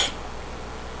teaches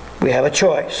we have a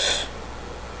choice.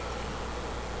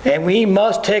 And we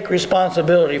must take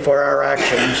responsibility for our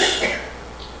actions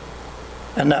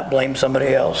and not blame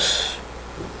somebody else.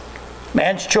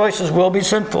 Man's choices will be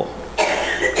sinful.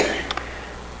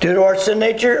 Due to our sin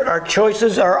nature, our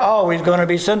choices are always going to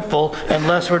be sinful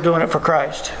unless we're doing it for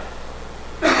Christ.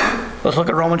 Let's look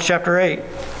at Romans chapter 8.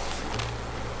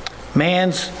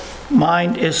 Man's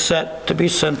mind is set to be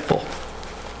sinful.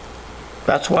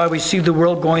 That's why we see the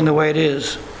world going the way it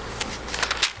is.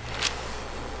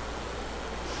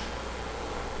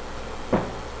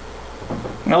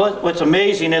 Now, what's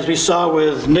amazing, as we saw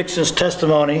with Nixon's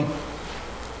testimony,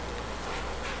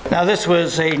 now this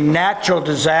was a natural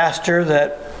disaster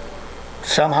that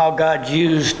somehow God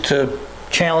used to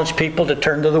challenge people to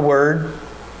turn to the Word.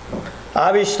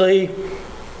 Obviously,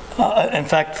 in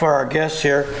fact, for our guests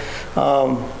here,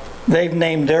 they've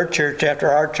named their church after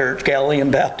our church,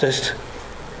 Galilean Baptist.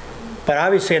 But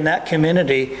obviously in that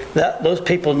community, those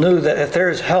people knew that if there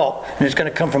is help and it's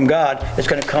going to come from God, it's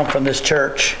going to come from this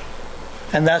church.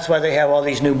 And that's why they have all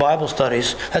these new Bible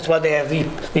studies. That's why they have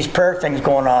these prayer things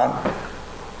going on.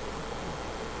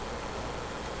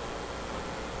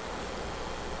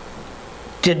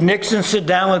 Did Nixon sit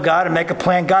down with God and make a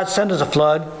plan? God, send us a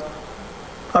flood.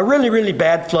 A really, really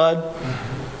bad flood.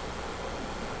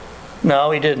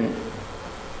 No, he didn't.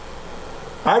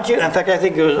 Aren't you? In fact, I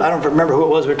think it was, I don't remember who it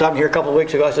was, we were talking here a couple of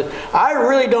weeks ago. I said, I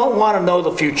really don't want to know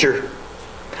the future.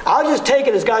 I'll just take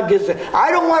it as God gives it. I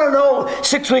don't want to know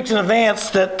 6 weeks in advance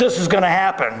that this is going to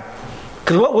happen.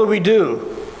 Because what would we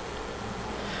do?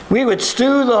 We would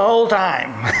stew the whole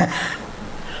time.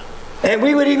 And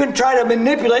we would even try to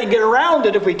manipulate and get around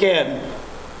it if we can.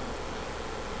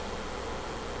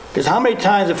 Because how many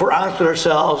times, if we're honest with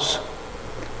ourselves,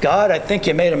 God, I think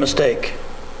you made a mistake.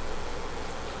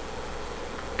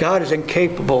 God is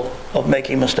incapable of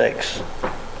making mistakes.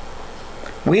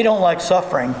 We don't like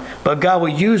suffering, but God will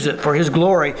use it for His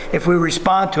glory if we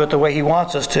respond to it the way He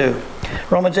wants us to.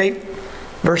 Romans 8,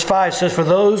 verse 5 says, for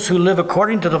those who live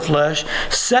according to the flesh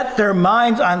set their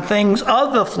minds on things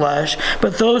of the flesh,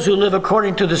 but those who live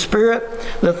according to the Spirit,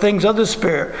 the things of the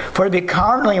Spirit. For to be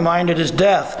carnally minded is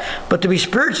death, but to be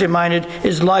spiritually minded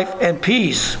is life and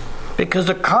peace. Because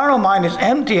the carnal mind is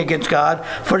enmity against God,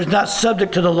 for it is not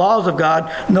subject to the laws of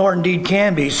God, nor indeed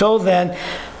can be. So then,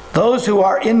 those who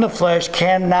are in the flesh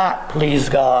cannot please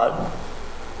God.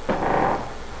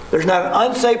 There's not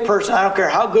an unsaved person, I don't care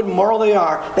how good and moral they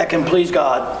are, that can please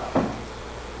God.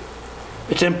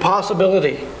 It's an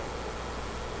impossibility.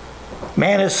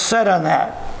 Man is set on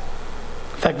that.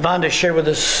 In fact, Vonda shared with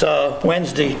us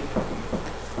Wednesday,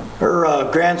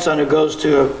 her grandson who goes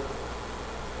to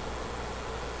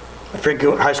I forget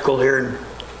what high school here in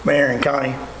Marion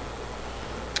County.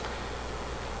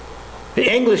 The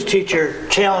English teacher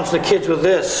challenged the kids with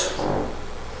this.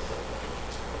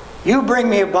 You bring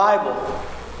me a Bible,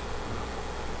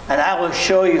 and I will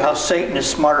show you how Satan is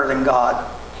smarter than God.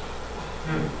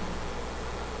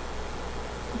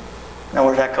 Now,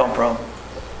 where'd that come from?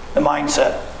 The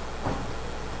mindset.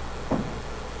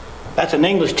 That's an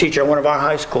English teacher at one of our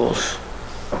high schools.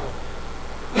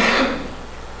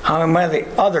 How many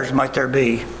others might there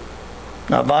be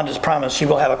Now, Vonda's promised she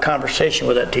will have a conversation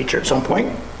with that teacher at some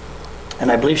point,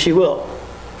 and I believe she will.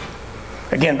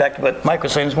 Again, back to what Mike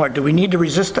was saying this morning, do we need to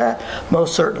resist that?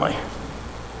 Most certainly.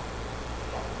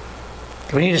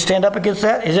 Do we need to stand up against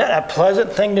that? Is that a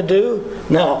pleasant thing to do?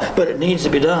 No, but it needs to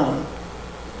be done.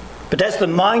 But that's the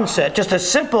mindset, just a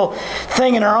simple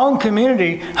thing in our own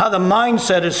community, how the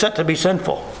mindset is set to be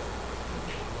sinful.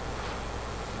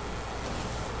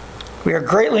 We are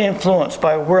greatly influenced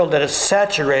by a world that is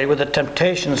saturated with the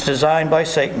temptations designed by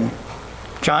Satan.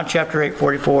 John chapter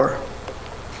 8:44.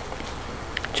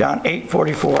 John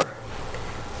 8:44.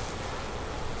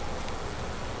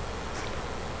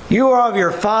 You are of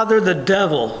your father the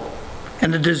devil,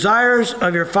 and the desires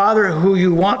of your father who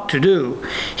you want to do.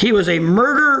 He was a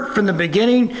murderer from the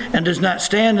beginning and does not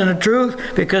stand in the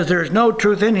truth because there is no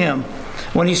truth in him.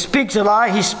 When he speaks a lie,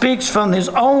 he speaks from his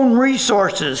own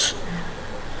resources,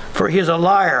 for he is a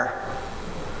liar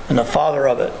and the father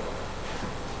of it.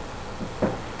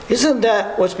 Isn't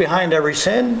that what's behind every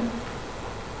sin?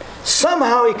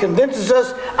 Somehow he convinces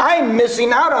us I'm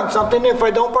missing out on something if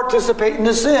I don't participate in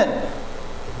the sin.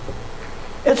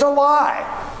 It's a lie.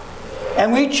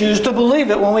 And we choose to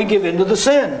believe it when we give in to the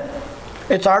sin.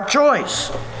 It's our choice.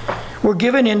 We're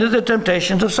giving in to the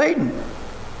temptations of Satan.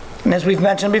 And as we've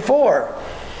mentioned before,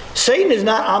 Satan is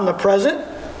not omnipresent.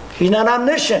 He's not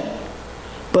omniscient.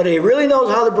 But he really knows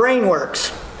how the brain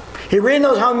works. He really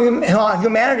knows how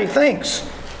humanity thinks.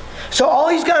 So all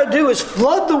he's got to do is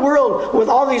flood the world with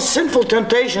all these sinful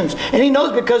temptations. And he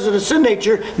knows because of the sin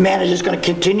nature, man is just going to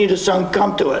continue to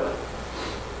succumb to it.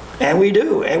 And we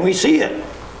do, and we see it.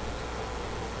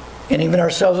 And even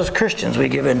ourselves as Christians, we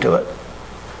give into it.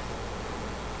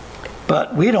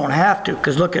 But we don't have to,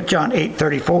 because look at John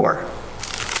 8:34.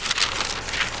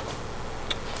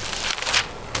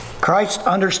 Christ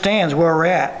understands where we're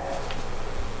at.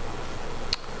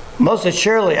 Most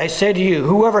assuredly, I say to you,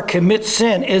 whoever commits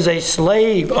sin is a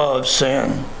slave of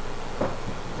sin.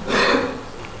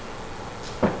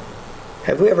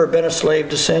 Have we ever been a slave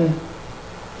to sin?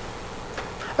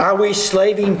 Are we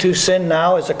slaving to sin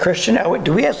now as a Christian?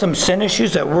 Do we have some sin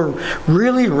issues that we're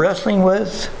really wrestling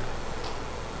with?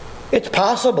 It's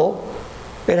possible.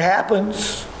 It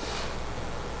happens.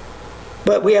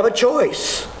 But we have a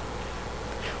choice.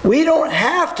 We don't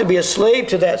have to be a slave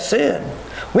to that sin.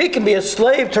 We can be a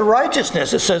slave to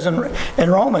righteousness, it says in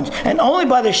Romans. And only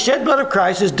by the shed blood of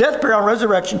Christ, his death, burial, and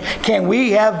resurrection, can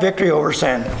we have victory over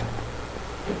sin.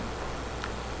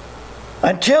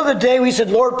 Until the day we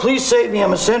said, Lord, please save me,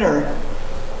 I'm a sinner,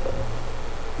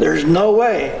 there's no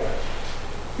way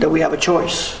that we have a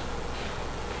choice.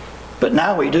 But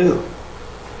now we do.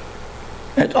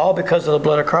 It's all because of the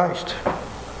blood of Christ.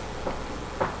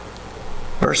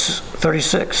 Verse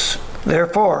 36,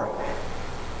 therefore,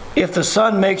 if the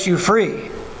Son makes you free,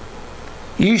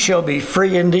 you shall be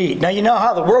free indeed. Now you know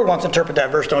how the world wants to interpret that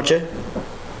verse, don't you?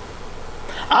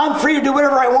 I'm free to do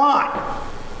whatever I want.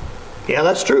 Yeah,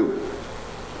 that's true.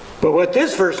 But what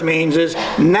this verse means is,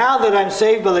 now that I'm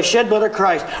saved by the shed blood of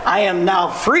Christ, I am now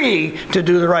free to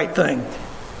do the right thing.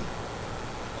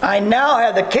 I now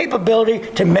have the capability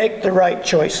to make the right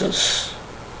choices.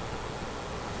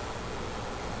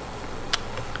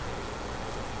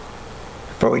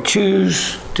 For we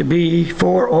choose to be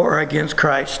for or against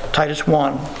Christ. Titus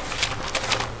 1.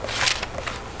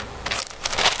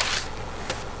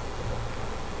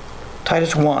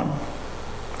 Titus 1,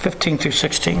 15 through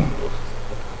 16.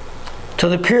 To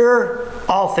the pure,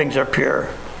 all things are pure.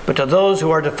 But to those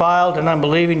who are defiled and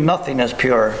unbelieving, nothing is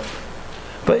pure.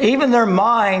 But even their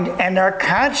mind and their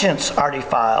conscience are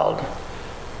defiled.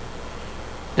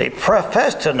 They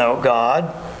profess to know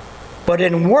God, but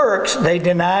in works they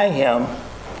deny him,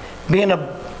 being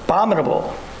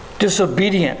abominable,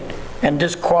 disobedient, and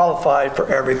disqualified for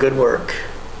every good work.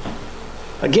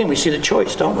 Again, we see the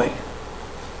choice, don't we?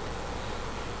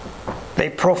 They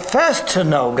profess to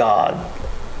know God.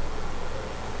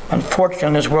 Unfortunately,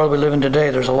 in this world we live in today,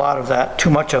 there's a lot of that, too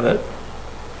much of it.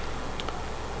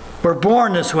 We're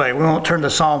born this way. We won't turn to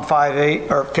Psalm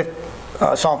 5:8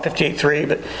 or Psalm 58:3,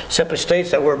 but simply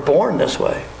states that we're born this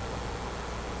way.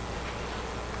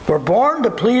 We're born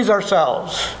to please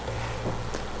ourselves.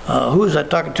 Who was I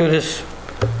talking to this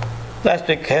last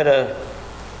week? Had a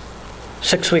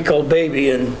 6-week-old baby,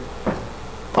 and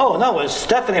it was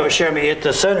Stephanie was sharing me at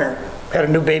the center. Had a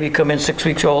new baby come in, 6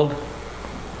 weeks old.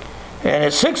 And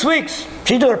at 6 weeks,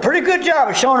 she's doing a pretty good job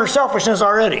of showing her selfishness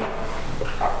already.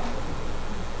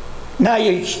 Now,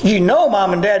 you know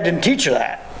Mom and Dad didn't teach her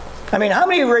that. I mean, how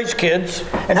many of you raised kids,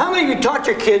 and how many of you taught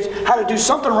your kids how to do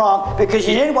something wrong because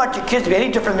you didn't want your kids to be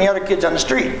any different than the other kids on the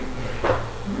street?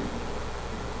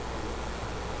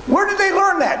 Where did they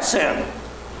learn that sin?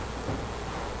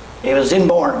 It was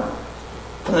inborn.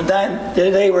 From the time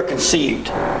they were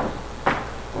conceived.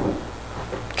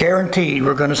 Guaranteed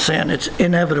we're going to sin. It's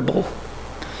inevitable.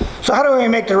 So how do we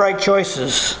make the right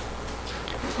choices?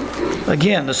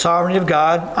 Again, the sovereignty of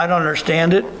God. I don't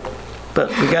understand it, but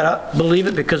we got to believe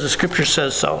it because the Scripture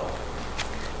says so.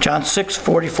 John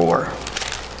 6:44.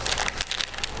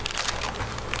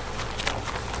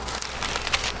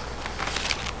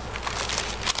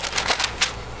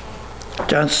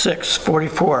 John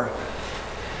 6:44.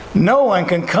 No one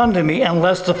can come to me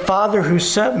unless the Father who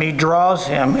sent me draws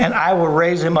him, and I will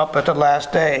raise him up at the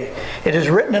last day. It is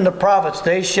written in the prophets,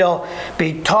 they shall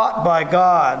be taught by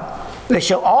God. They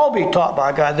shall all be taught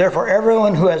by God. Therefore,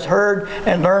 everyone who has heard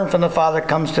and learned from the Father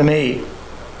comes to me.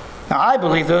 Now, I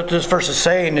believe that what this verse is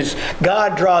saying is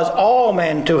God draws all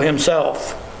men to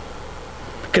himself.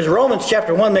 Because Romans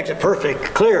chapter 1 makes it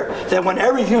perfect clear that when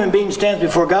every human being stands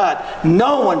before God,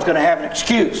 no one's going to have an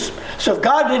excuse. So if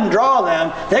God didn't draw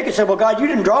them, they could say, well, God, you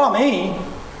didn't draw me.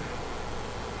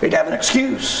 They'd have an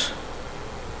excuse.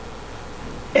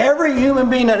 Every human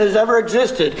being that has ever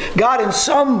existed, God in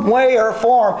some way or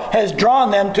form has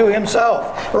drawn them to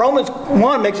himself. Romans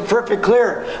 1 makes it perfectly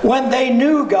clear. When they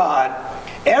knew God,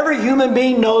 every human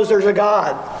being knows there's a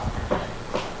God.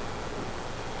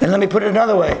 And let me put it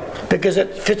another way, because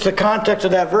it fits the context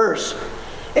of that verse.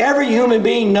 Every human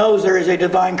being knows there is a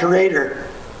divine creator.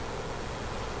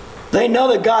 They know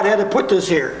that God had to put this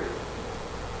here.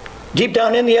 Deep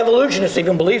down in the evolutionist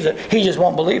even believes it. He just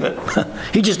won't believe it.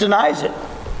 He just denies it.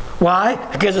 Why?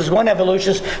 Because this one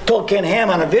evolutionist told Ken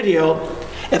Ham on a video,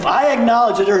 if I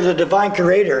acknowledge that there's a divine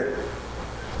creator,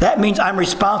 that means I'm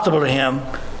responsible to him,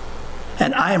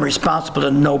 and I am responsible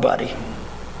to nobody.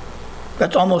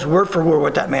 That's almost word for word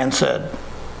what that man said.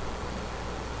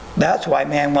 That's why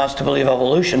man wants to believe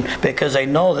evolution, because they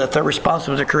know that if they're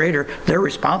responsible to the Creator, they're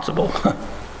responsible.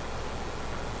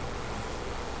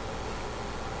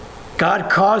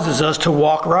 God causes us to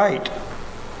walk right.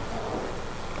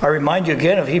 I remind you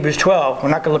again of Hebrews 12. We're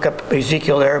not going to look up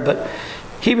Ezekiel there, but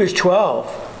Hebrews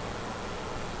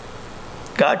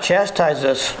 12. God chastises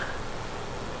us.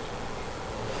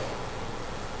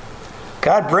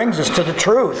 God brings us to the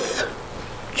truth.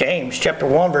 James chapter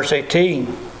 1 verse 18.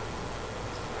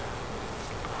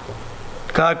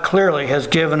 God clearly has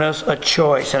given us a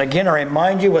choice. And again, I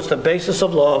remind you, what's the basis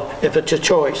of love if it's a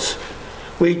choice?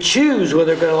 We choose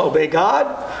whether we're going to obey God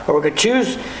or we're going to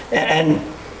choose, and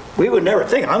we would never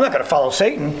think, I'm not going to follow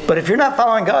Satan. But if you're not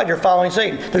following God, you're following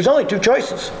Satan. There's only two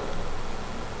choices.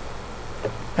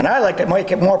 And I like to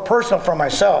make it more personal for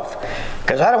myself,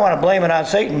 because I don't want to blame it on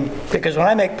Satan, because when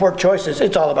I make poor choices,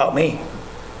 it's all about me.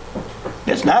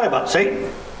 It's not about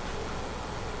Satan.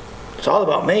 It's all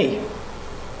about me.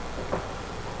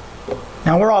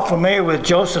 Now, we're all familiar with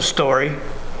Joseph's story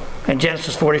in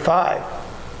Genesis 45.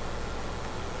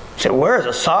 So where is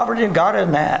the sovereignty of God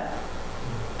in that?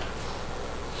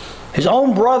 His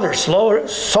own brother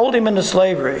sold him into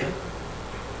slavery.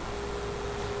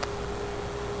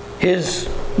 His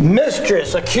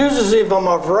mistress accuses him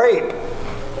of rape.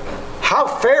 How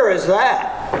fair is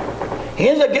that? He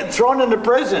ends up getting thrown into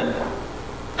prison.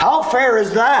 How fair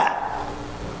is that?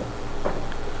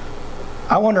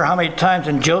 I wonder how many times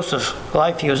in Joseph's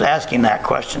life he was asking that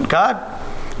question. God,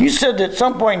 you said that at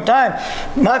some point in time,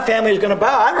 my family is going to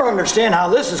bow. I don't understand how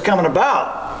this is coming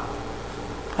about.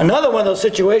 Another one of those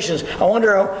situations, I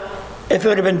wonder if it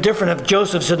would have been different if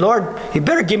Joseph said, Lord, you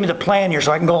better give me the plan here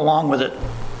so I can go along with it.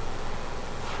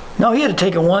 No, he had to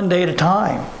take it one day at a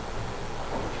time.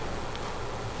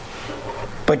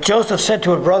 But Joseph said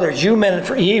to his brothers, you meant it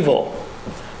for evil,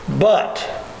 but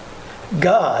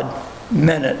God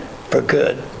meant it for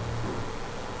good.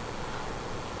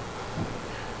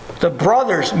 The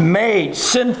brothers made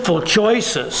sinful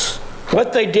choices.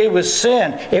 What they did was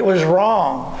sin. It was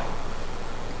wrong.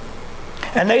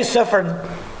 And they suffered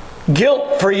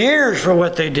guilt for years for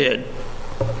what they did.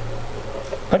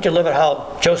 Don't you love it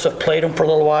how Joseph played them for a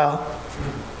little while?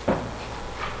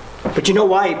 But you know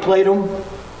why he played them?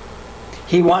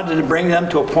 He wanted to bring them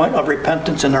to a point of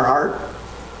repentance in their heart.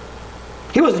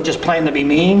 He wasn't just playing to be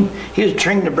mean. He was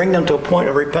trying to bring them to a point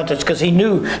of repentance because he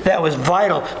knew that was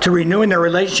vital to renewing their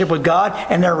relationship with God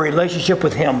and their relationship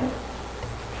with Him.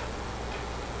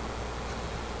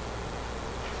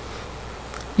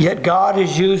 Yet God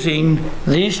is using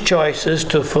these choices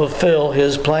to fulfill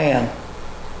His plan.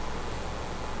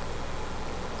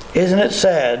 Isn't it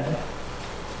sad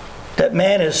that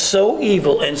man is so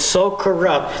evil and so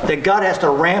corrupt that God has to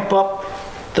ramp up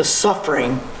the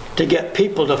suffering to get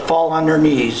people to fall on their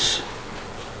knees?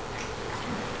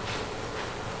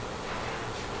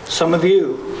 Some of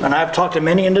you, and I've talked to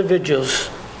many individuals,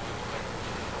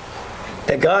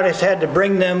 that God has had to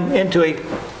bring them into a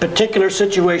particular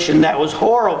situation that was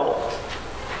horrible.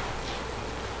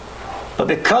 But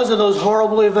because of those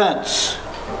horrible events,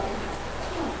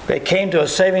 they came to a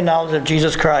saving knowledge of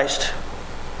Jesus Christ.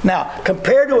 Now,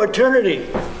 compared to eternity,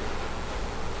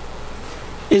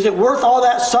 is it worth all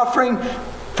that suffering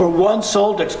for one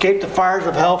soul to escape the fires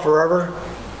of hell forever?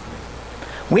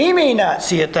 We may not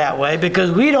see it that way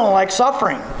because we don't like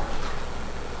suffering.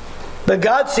 But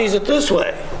God sees it this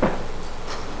way.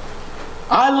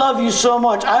 I love you so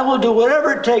much, I will do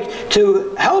whatever it takes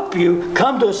to help you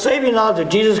come to a saving knowledge of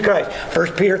Jesus Christ.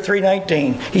 1 Peter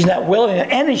 3:19. He's not willing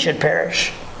that any should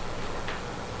perish.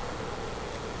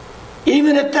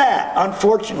 Even at that,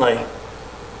 unfortunately,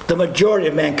 the majority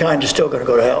of mankind is still going to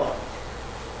go to hell.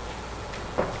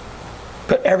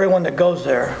 But everyone that goes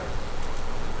there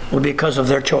will be because of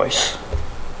their choice.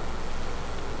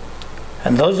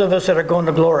 And those of us that are going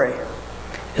to glory,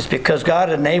 it's because God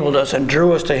enabled us and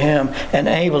drew us to Him and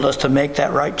enabled us to make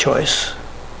that right choice.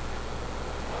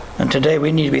 And today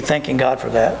we need to be thanking God for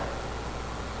that.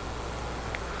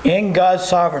 In God's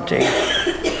sovereignty,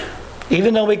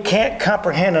 even though we can't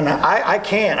comprehend, and I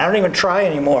can't, I don't even try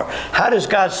anymore. How does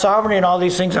God's sovereignty and all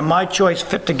these things and my choice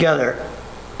fit together?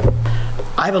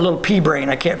 I have a little pea brain,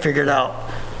 I can't figure it out.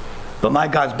 But my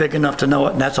God's big enough to know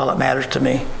it, and that's all that matters to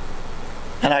me.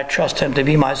 And I trust Him to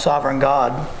be my sovereign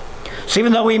God. So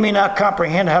even though we may not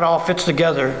comprehend how it all fits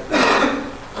together,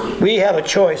 we have a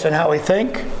choice in how we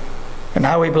think and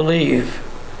how we believe.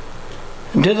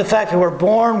 And due to the fact that we're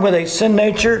born with a sin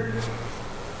nature,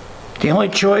 the only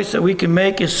choice that we can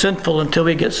make is sinful until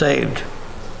we get saved.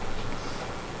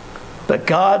 But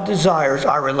God desires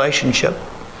our relationship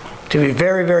to be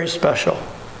very, very special.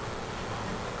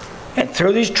 And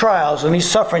through these trials and these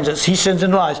sufferings that He sends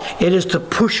in lives, it is to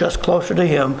push us closer to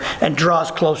Him and draw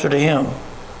us closer to Him.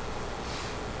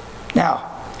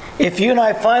 Now, if you and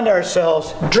I find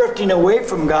ourselves drifting away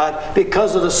from God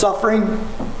because of the suffering,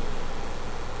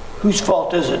 whose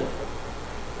fault is it?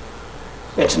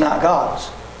 It's not God's.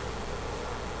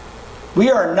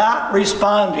 We are not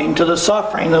responding to the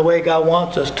suffering the way God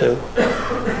wants us to.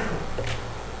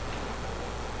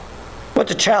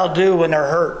 What's a child do when they're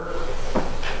hurt?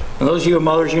 And those of you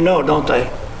mothers, you know, don't they?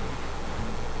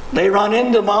 They run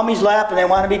into mommy's lap and they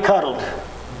want to be cuddled.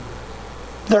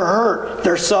 They're hurt.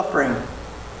 They're suffering.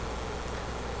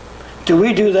 Do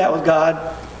we do that with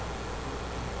God?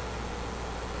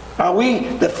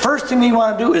 The first thing we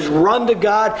want to do is run to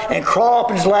God and crawl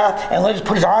up in His lap and let Him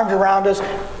put His arms around us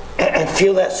and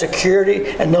feel that security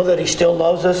and know that He still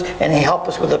loves us and He helps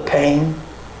us with the pain?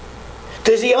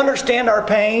 Does He understand our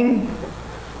pain?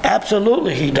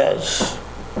 Absolutely He does.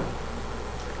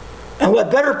 And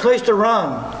what better place to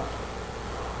run?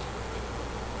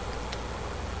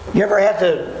 You ever had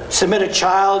to submit a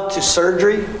child to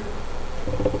surgery?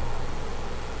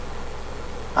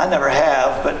 I never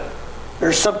have, but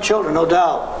there's some children, no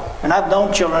doubt. And I've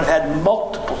known children that have had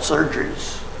multiple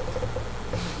surgeries.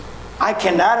 I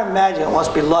cannot imagine what it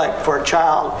must be like for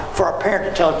a parent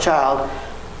to tell a child,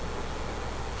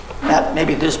 not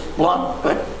maybe this blunt,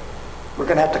 but we're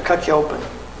going to have to cut you open.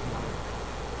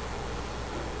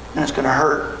 And it's going to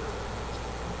hurt.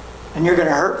 And you're going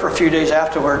to hurt for a few days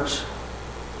afterwards.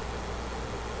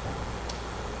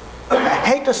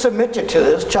 I hate to submit you to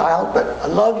this, child, but I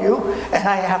love you and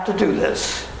I have to do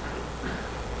this.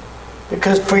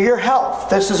 Because for your health,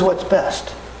 this is what's best.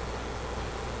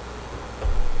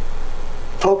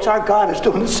 Folks, our God is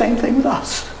doing the same thing with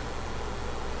us.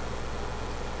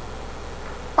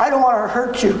 I don't want to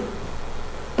hurt you,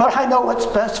 but I know what's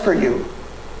best for you.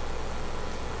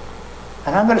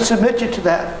 And I'm going to submit you to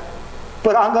that.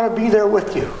 But I'm going to be there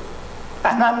with you.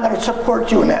 And I'm going to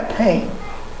support you in that pain.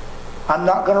 I'm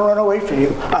not going to run away from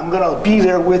you. I'm going to be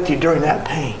there with you during that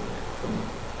pain.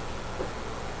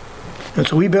 And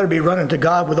so we better be running to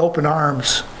God with open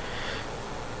arms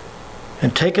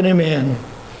and taking Him in.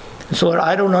 And so, Lord,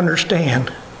 I don't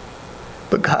understand.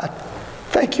 But God,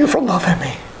 thank you for loving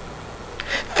me.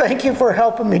 Thank you for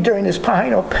helping me during this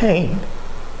time of pain.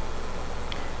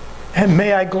 And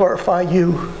may I glorify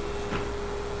you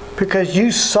because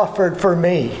you suffered for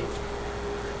me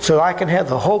so I can have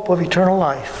the hope of eternal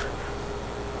life.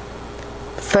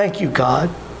 Thank you, God.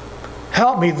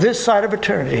 Help me this side of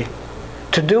eternity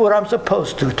to do what I'm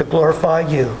supposed to glorify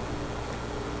you.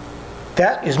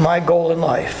 That is my goal in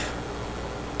life.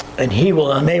 And He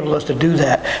will enable us to do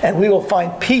that. And we will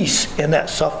find peace in that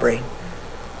suffering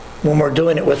when we're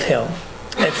doing it with Him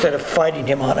instead of fighting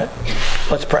Him on it.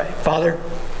 Let's pray. Father,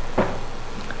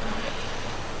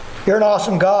 You're an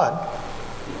awesome God.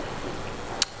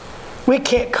 We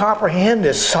can't comprehend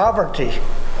His sovereignty.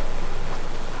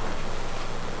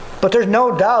 But there's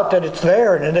no doubt that it's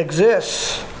there and it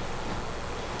exists.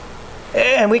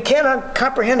 And we cannot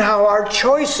comprehend how our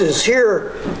choices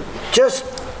here just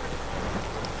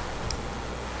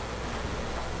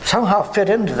somehow fit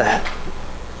into that.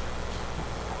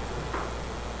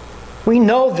 We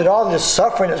know that all this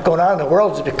suffering that's going on in the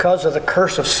world is because of the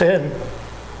curse of sin.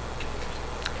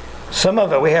 Some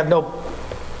of it we have no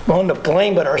one to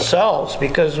blame but ourselves,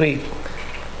 because we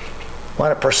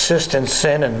want to persist in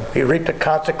sin and we reap the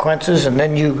consequences, and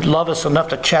then you love us enough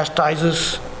to chastise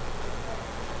us.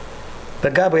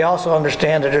 But God, we also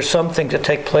understand that there's some things that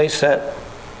take place that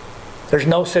there's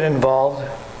no sin involved,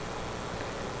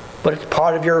 but it's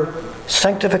part of your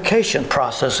sanctification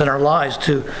process in our lives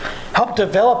to help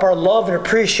develop our love and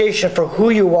appreciation for who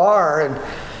you are. And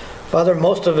Father,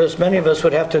 many of us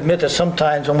would have to admit that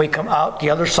sometimes when we come out the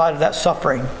other side of that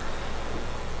suffering,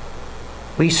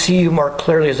 we see you more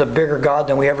clearly as a bigger God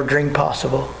than we ever dreamed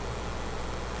possible.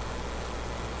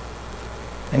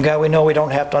 And God, we know we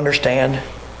don't have to understand.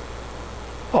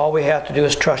 All we have to do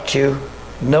is trust you,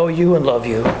 know you, and love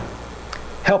you.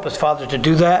 Help us, Father, to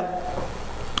do that.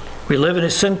 We live in a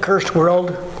sin-cursed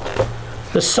world.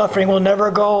 The suffering will never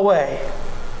go away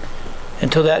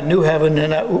until that new heaven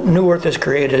and that new earth is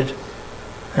created.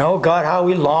 And oh God, how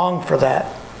we long for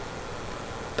that.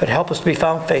 But help us to be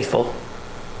found faithful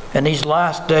in these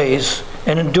last days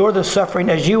and endure the suffering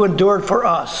as you endured for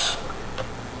us.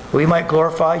 We might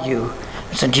glorify you.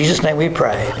 It's in Jesus' name we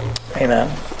pray.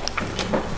 Amen.